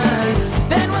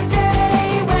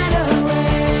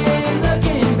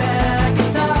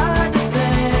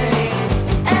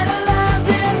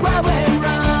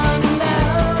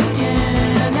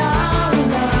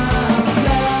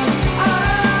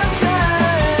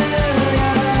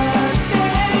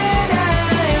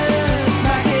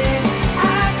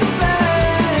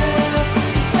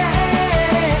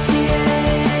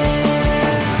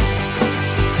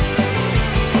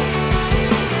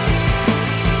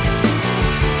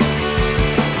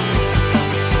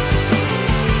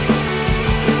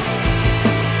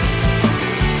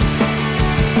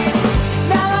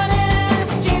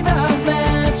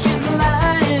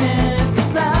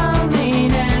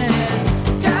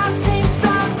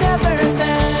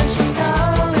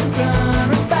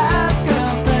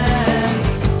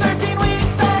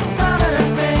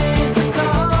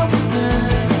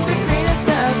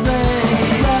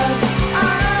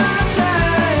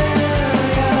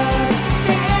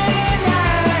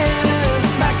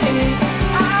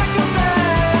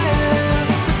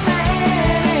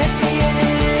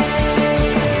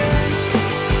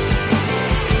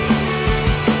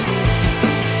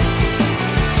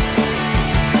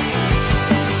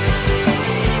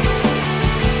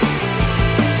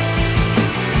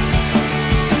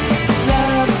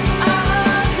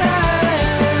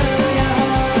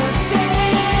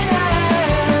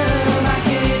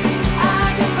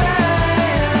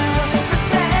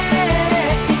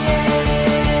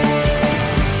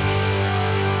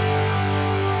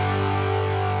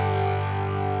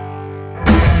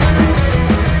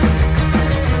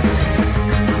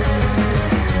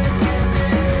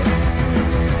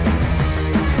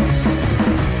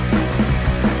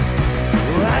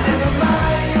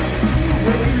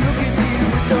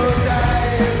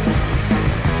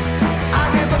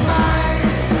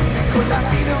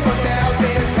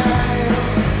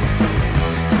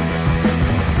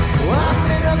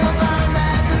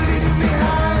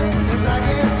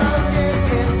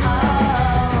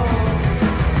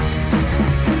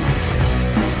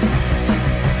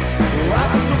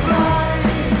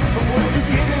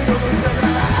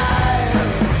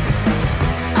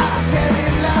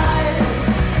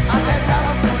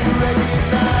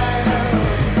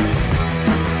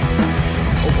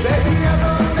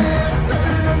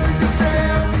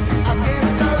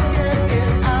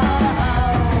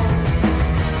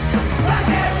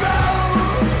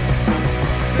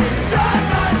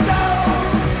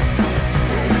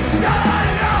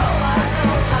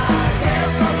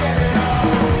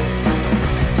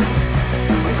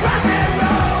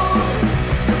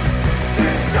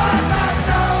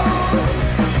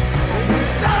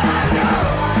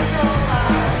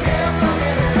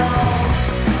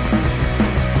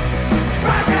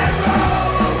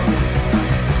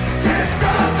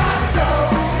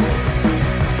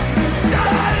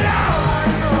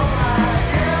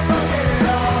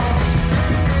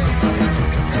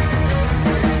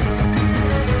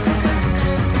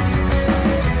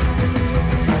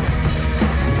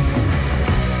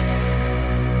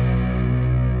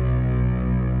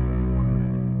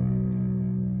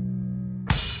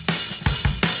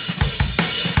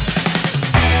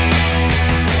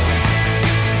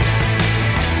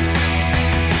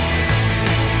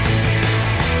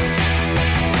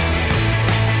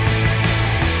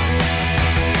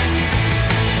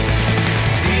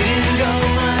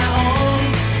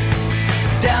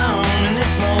down in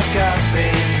this small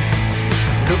cafe,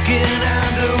 looking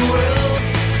at the world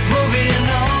moving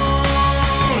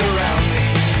all around me.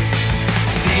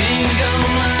 Sitting on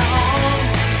my own,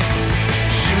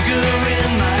 sugar in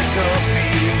my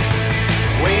coffee.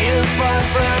 Way apart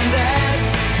from that,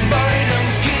 boy,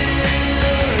 don't kill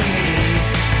me.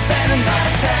 Spending my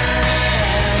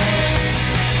time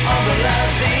on the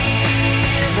last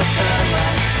days of summer.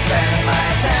 Spending my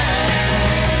time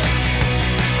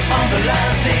on the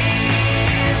last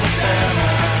days of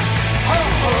summer. Ho,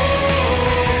 ho.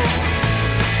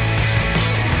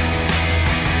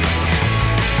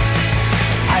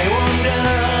 I wonder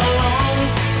how long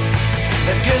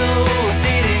that girl was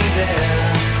sitting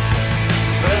there.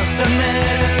 First I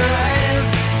met her eyes,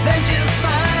 then she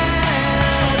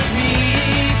smiled at me.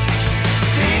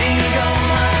 Sitting on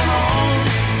my own,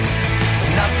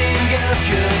 nothing else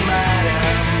could matter.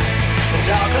 The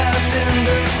dark clouds in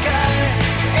the sky,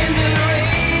 and the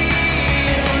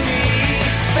rain on me.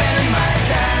 Spend my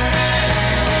time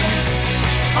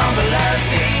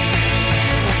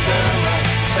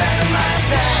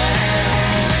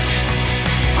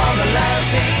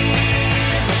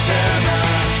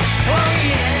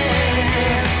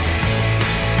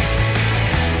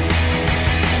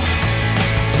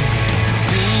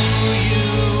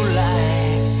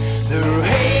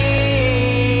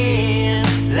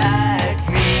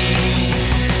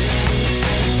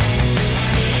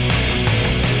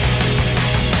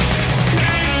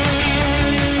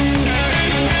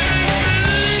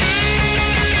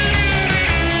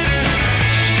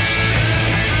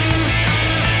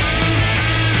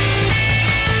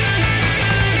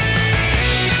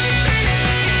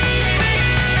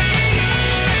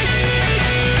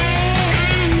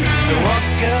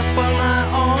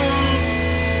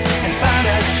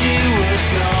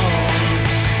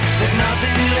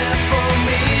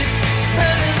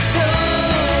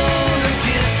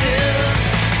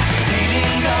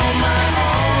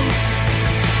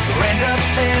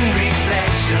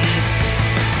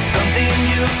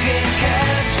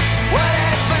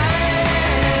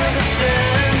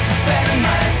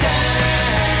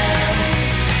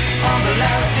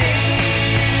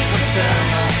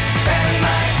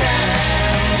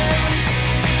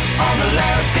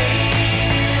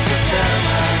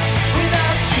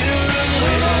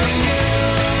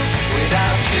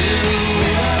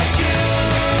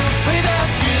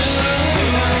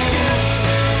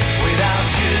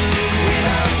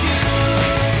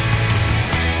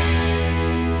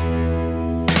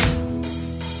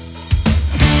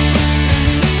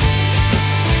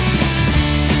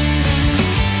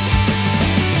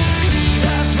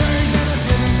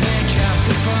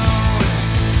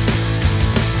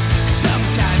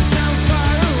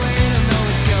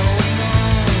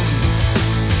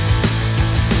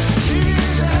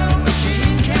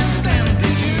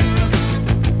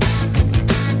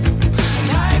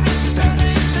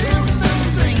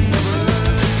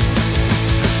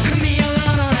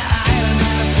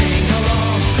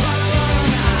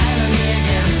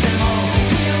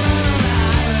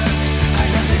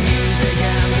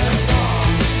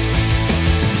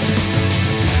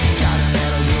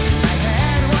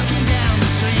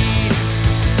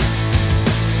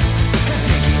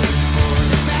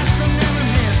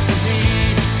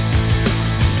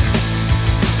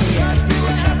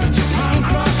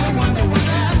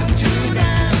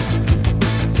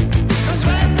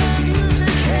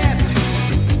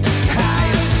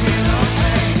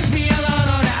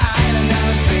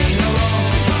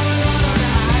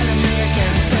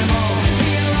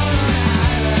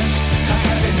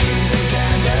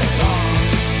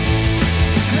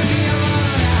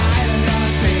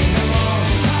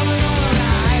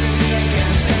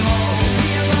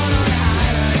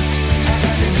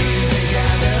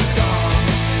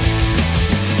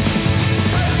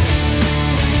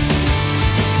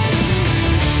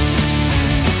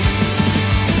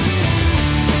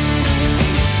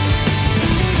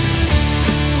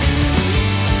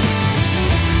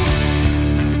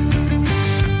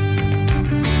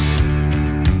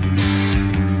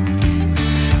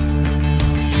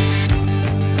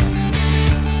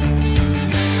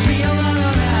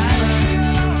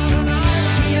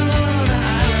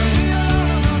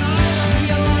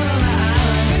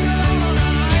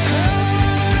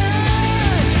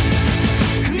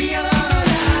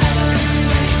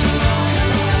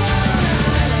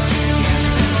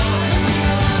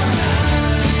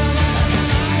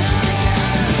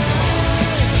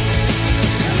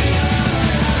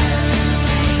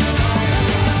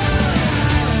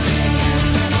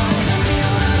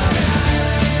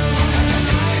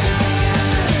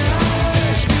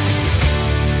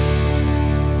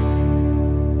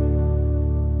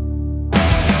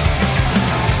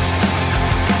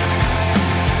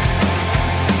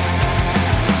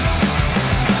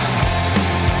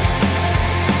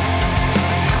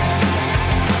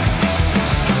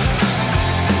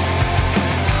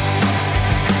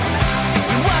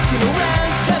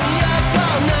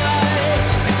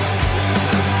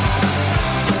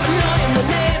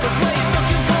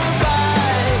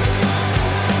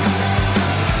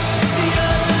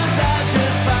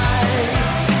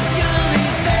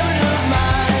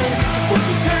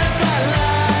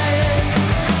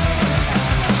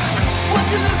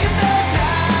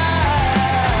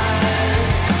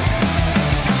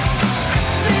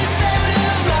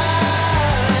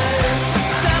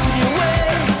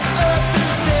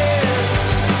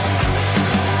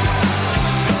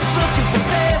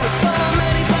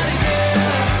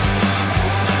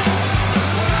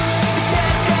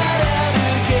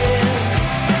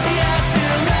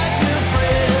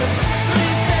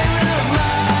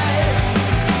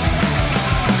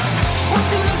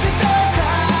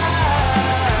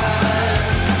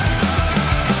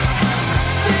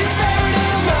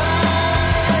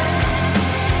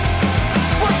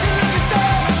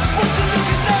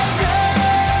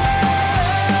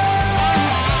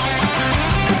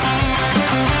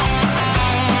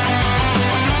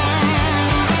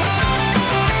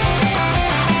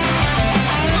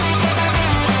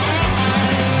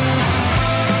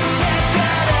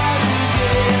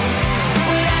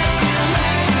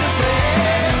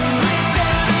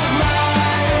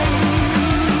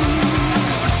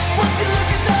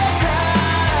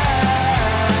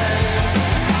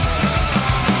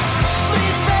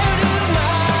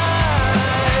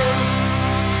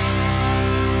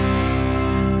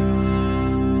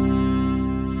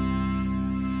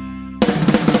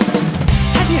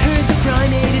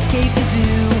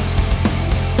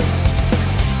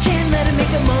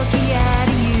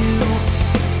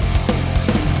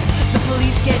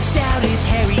sketched out his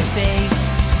hairy face.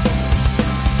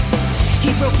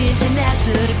 He broke into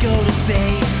NASA to go to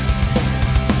space.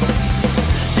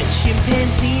 The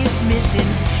chimpanzee is missing.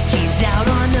 He's out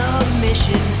on a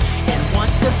mission and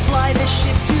wants to fly the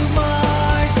ship to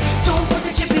Mars. Don't put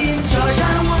the chip in charge.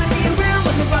 I don't wanna be around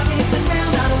when the rocket hits the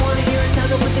ground. I don't wanna hear a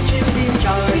sound. Don't put the chip in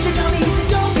charge. He's a dummy, he's a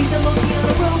dope, he's a monkey on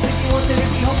a rope. If you want there to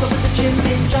be hope, don't put the chip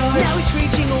in charge. Now he's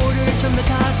screeching orders from the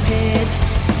cockpit.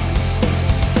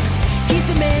 He's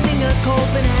demanding a cold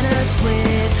banana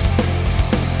split.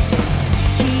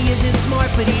 He isn't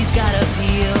smart, but he's got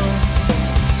appeal.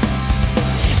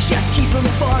 Just keep him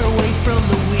far away from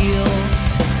the wheel.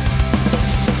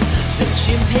 The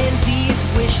chimpanzee's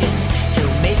wishing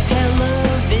he'll make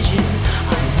television.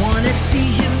 I wanna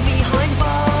see him behind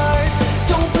bars.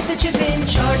 Don't put the chip in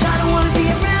charge. I don't wanna be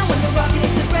around when the rocket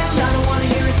hits the ground. I don't wanna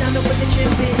hear a sound. Don't put the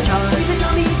chip in charge. He's a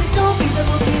dummy, he's a dope, he's a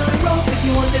monkey on a rope. If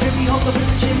you want there to be hope, don't put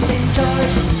the chip in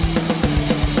charge.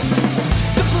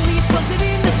 The police busted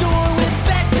in the door with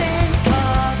bats and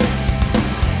cuffs.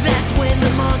 That's when the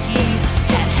monkey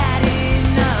had had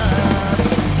enough.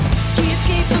 He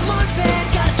escaped the launch pad,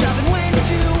 got a job and went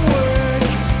to work.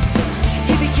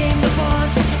 He became the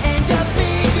boss and a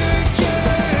bigger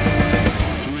jerk.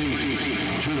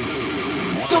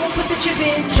 Don't put the chip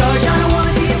in charge. I don't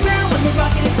wanna be around when the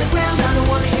rocket hits the ground. I don't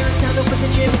wanna hear a sound. Don't put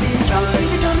the chip in charge.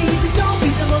 He's a dummy, he's a dope,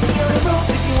 he's a monkey on a rope.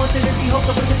 If you want there to be hope,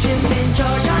 don't put the chip in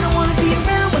charge. I don't wanna be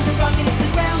around when the rocket hits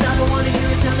the ground. I don't wanna hear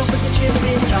a sound. Don't put the chip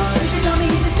in charge. He's a dummy,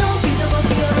 he's a dope, he's a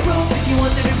monkey on a rope. If you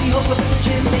want there to be hope, don't put the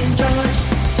chip in charge.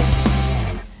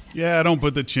 Yeah, don't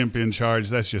put the chimp in charge.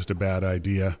 That's just a bad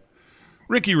idea.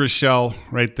 Ricky Rochelle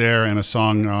right there, and a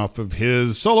song off of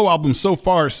his solo album, So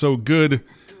Far, So Good.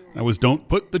 That was Don't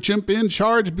Put the Chimp in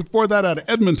Charge. Before that, out of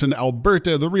Edmonton,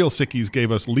 Alberta, the Real Sickies gave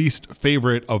us Least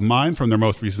Favorite of Mine from their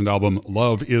most recent album,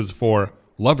 Love Is For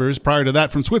Lovers. Prior to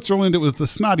that, from Switzerland, it was the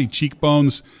Snotty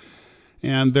Cheekbones.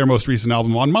 And their most recent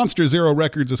album on Monster Zero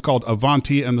Records is called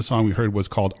Avanti, and the song we heard was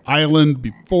called Island.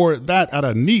 Before that, out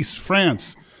of Nice,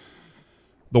 France,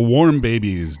 the Warm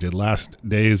Babies did Last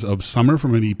Days of Summer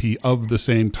from an EP of the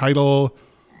same title.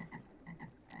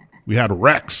 We had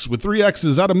Rex with 3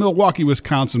 X's out of Milwaukee,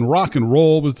 Wisconsin. Rock and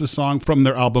Roll was the song from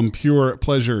their album Pure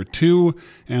Pleasure 2.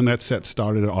 And that set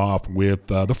started off with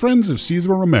the Friends of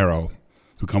Cesar Romero,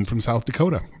 who come from South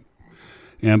Dakota.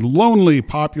 And Lonely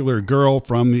Popular Girl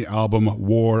from the album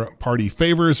War Party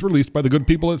Favors, released by the good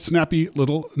people at Snappy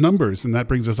Little Numbers. And that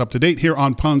brings us up to date here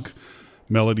on Punk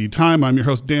Melody Time. I'm your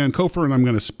host, Dan Kofer, and I'm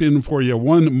going to spin for you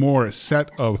one more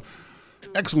set of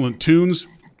excellent tunes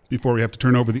before we have to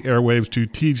turn over the airwaves to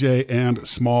TJ and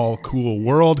Small Cool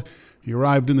World. He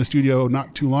arrived in the studio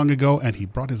not too long ago, and he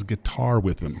brought his guitar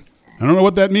with him. I don't know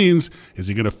what that means. Is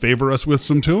he going to favor us with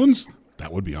some tunes?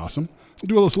 That would be awesome.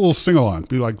 Do a little sing-along.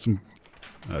 Be like some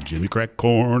Jimmy Crack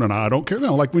Corn, and I don't care.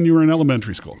 No, like when you were in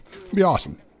elementary school. It'd be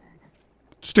awesome.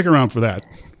 Stick around for that,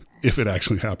 if it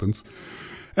actually happens.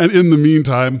 And in the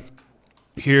meantime,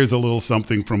 here's a little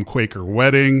something from Quaker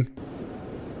Wedding.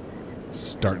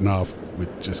 Starting off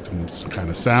with just some kind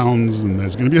of sounds, and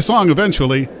there's going to be a song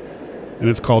eventually, and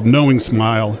it's called Knowing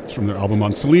Smile. It's from their album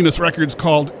on Salinas Records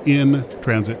called In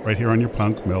Transit, right here on your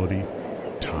Punk Melody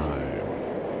Time.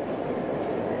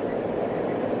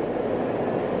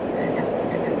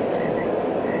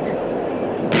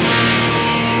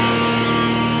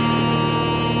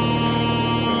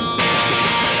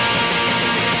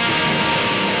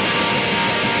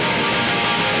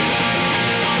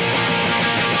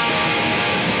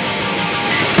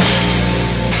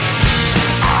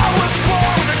 I was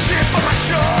born with a chip on my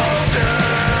shoulder,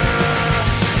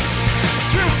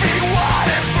 2 feet wide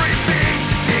and 3 feet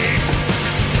deep.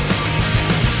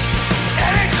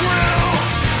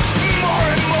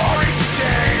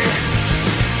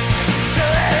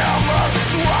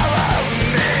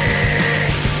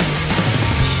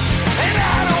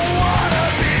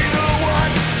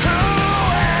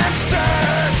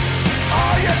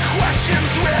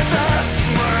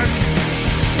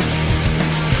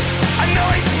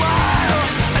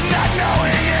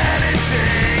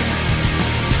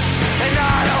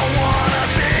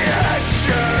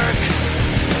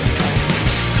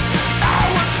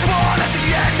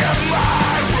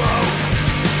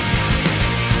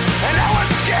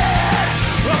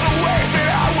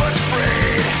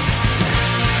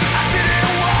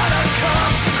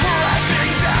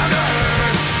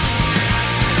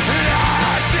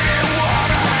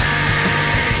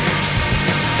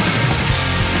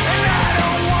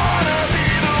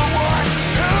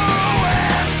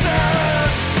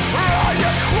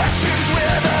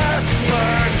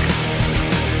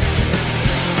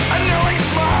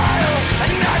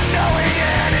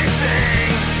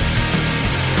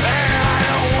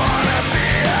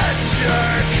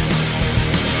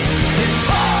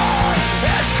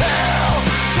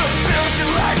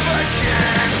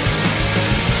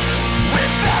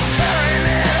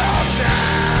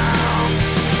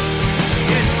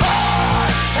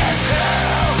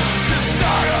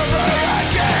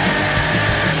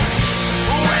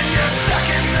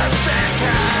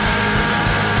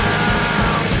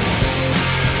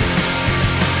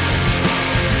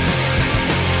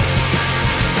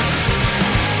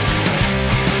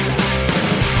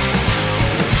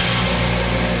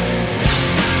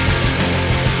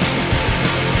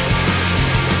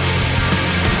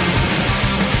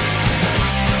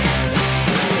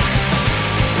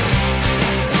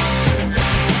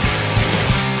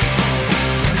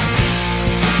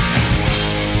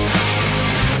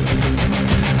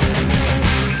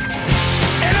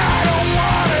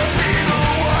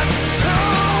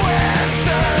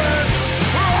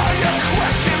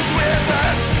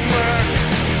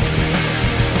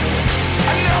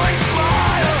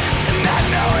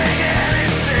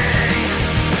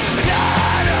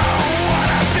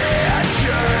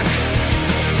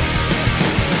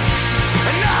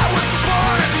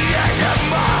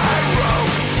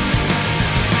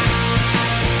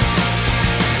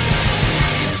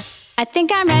 I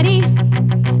think I'm ready.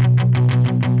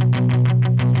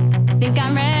 Think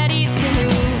I'm ready to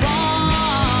move on.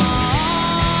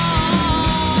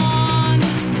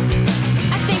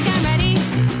 I think I'm ready.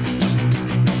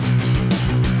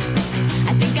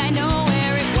 I think I know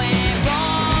where it went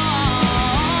wrong.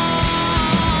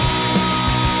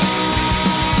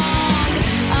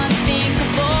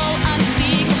 Unthinkable,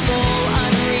 unspeakable,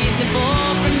 unreasonable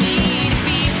for me to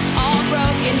be all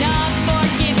broken up or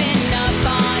giving up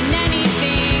on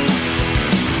anything.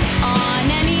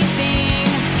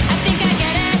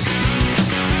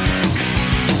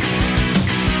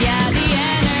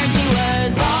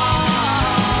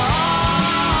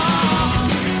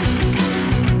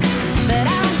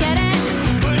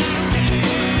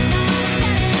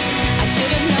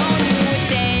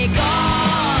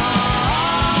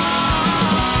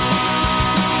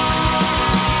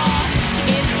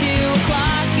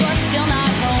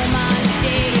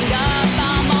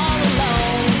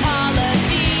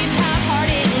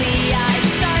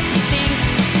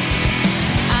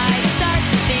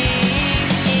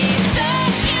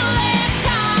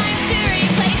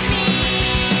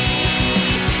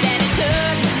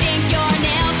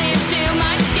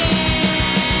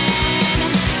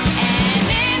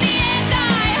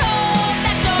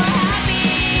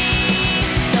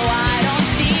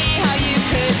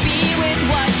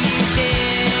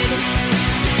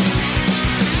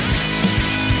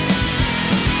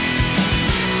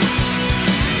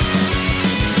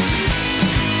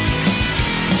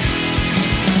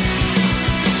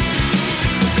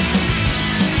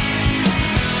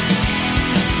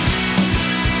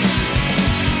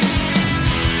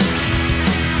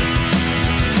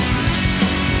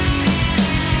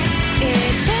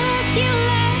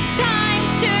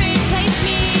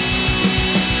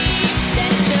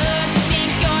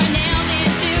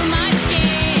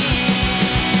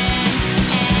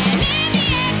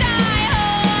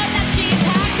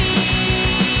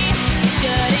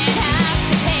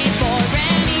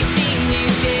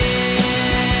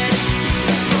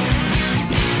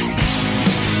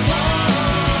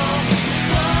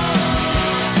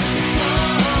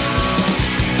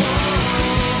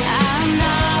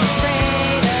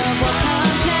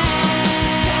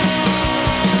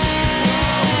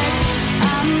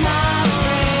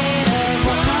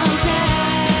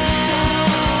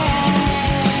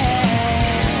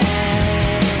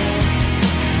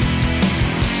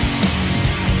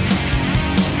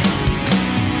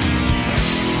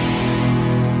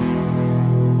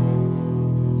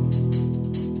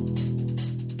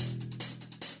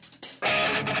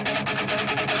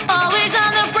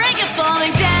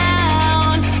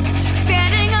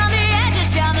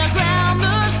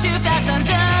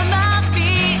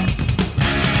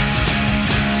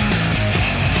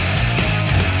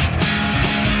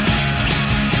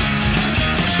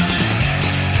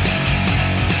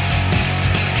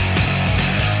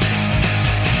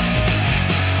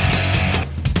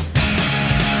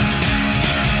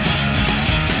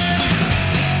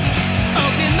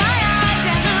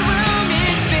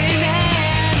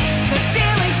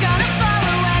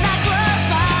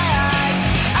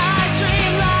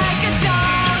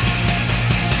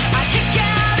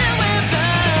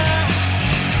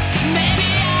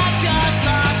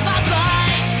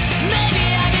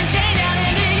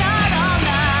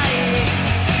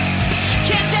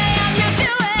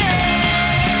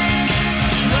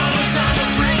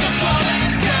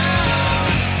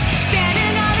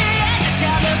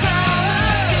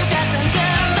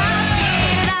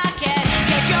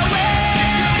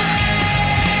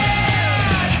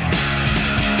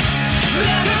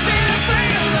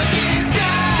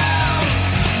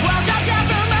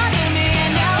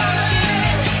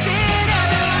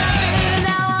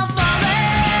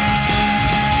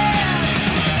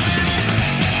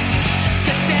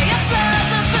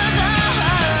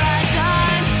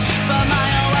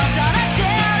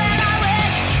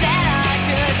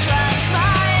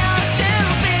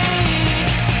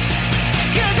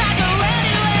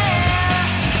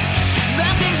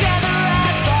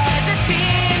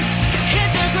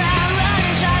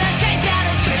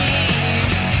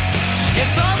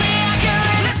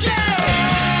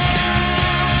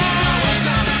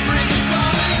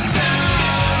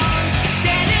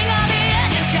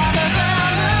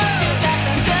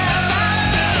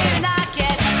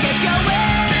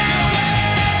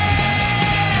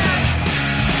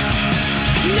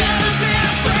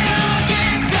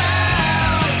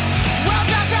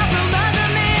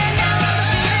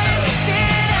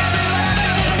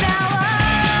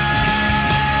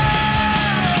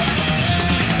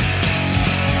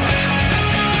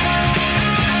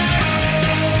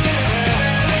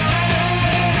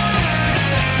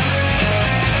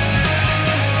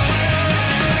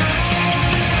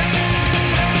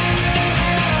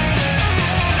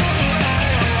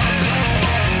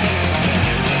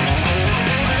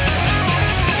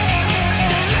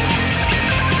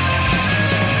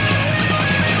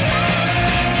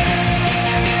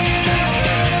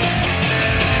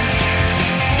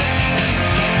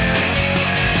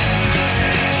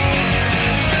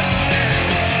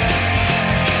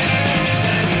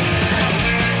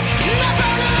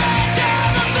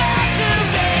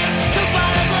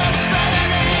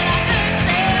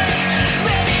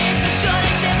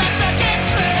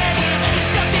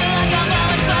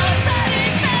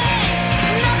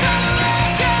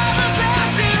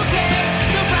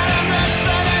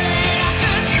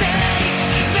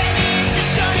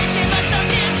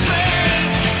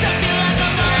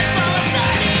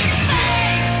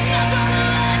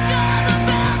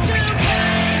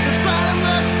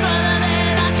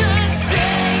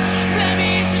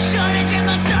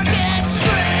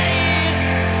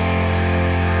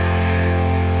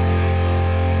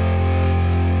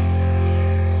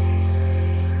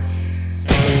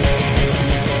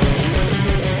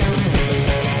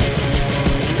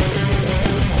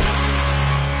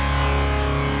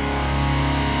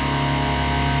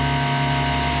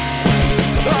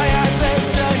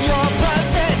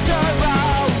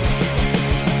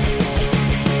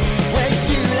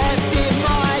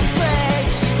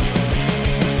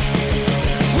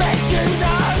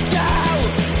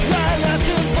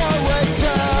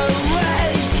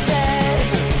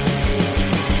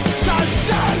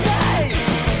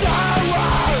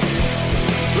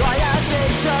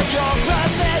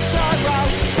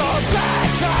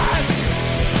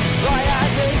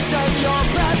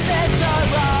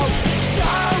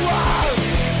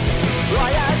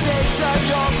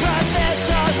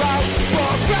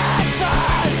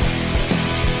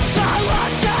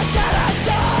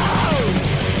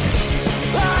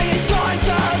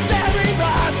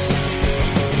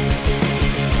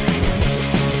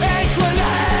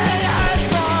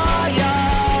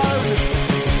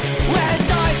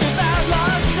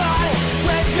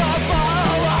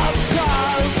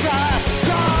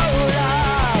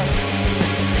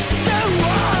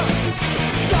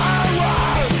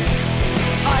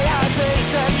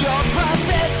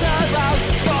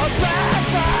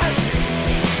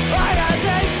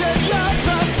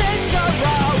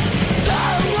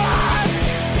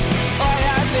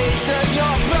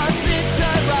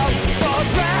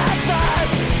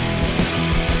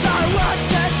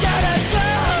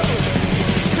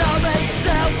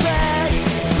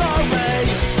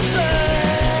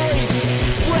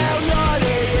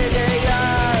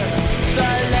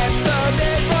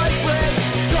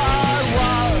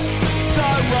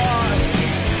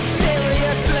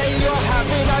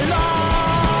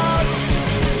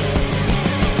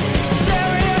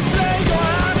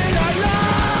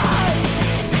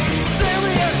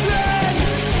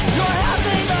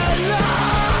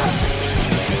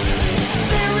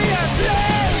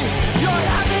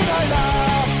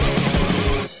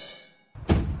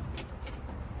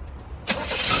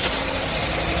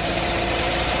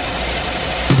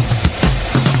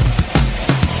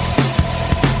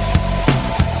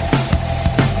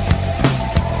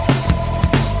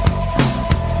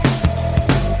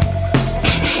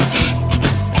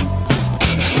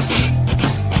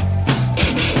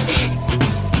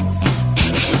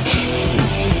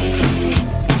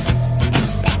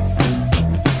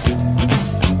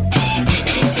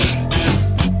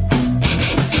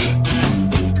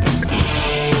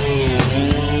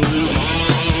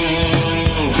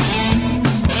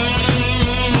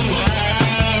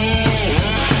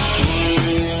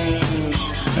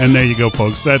 And there you go,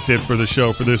 folks. That's it for the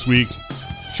show for this week.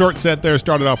 Short set there.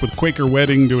 Started off with Quaker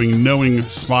Wedding doing Knowing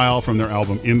Smile from their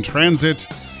album In Transit.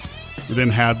 We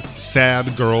then had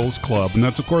Sad Girls Club, and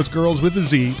that's, of course, Girls with a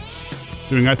Z,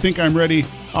 doing I Think I'm Ready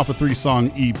off a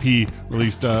 3-song EP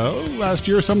released last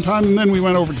year sometime. And then we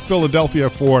went over to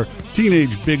Philadelphia for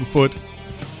Teenage Bigfoot,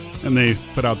 and they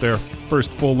put out their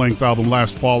first full-length album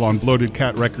last fall on Bloated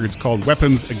Cat Records called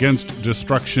Weapons Against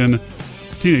Destruction.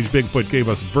 Teenage Bigfoot gave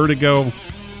us Vertigo,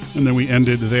 and then we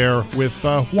ended there with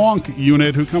Wonk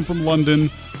Unit, who come from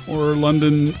London, or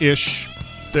London-ish,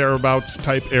 thereabouts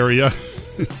type area.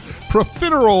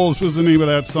 Profiteroles was the name of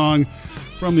that song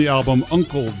from the album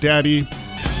Uncle Daddy.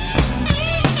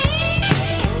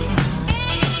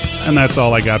 And that's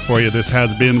all I got for you. This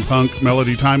has been Punk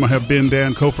Melody Time. I have been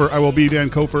Dan Kofer. I will be Dan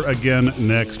Kofer again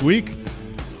next week.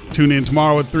 Tune in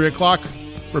tomorrow at 3 o'clock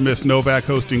for Miss Novak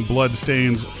hosting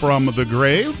Bloodstains from the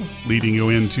Grave, leading you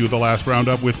into the last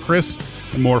roundup with Chris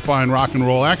and more fine rock and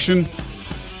roll action.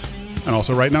 And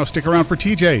also right now, stick around for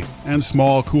TJ and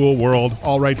Small Cool World,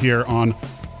 all right here on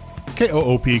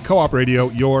KOOP Co-op Radio,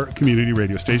 your community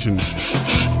radio station.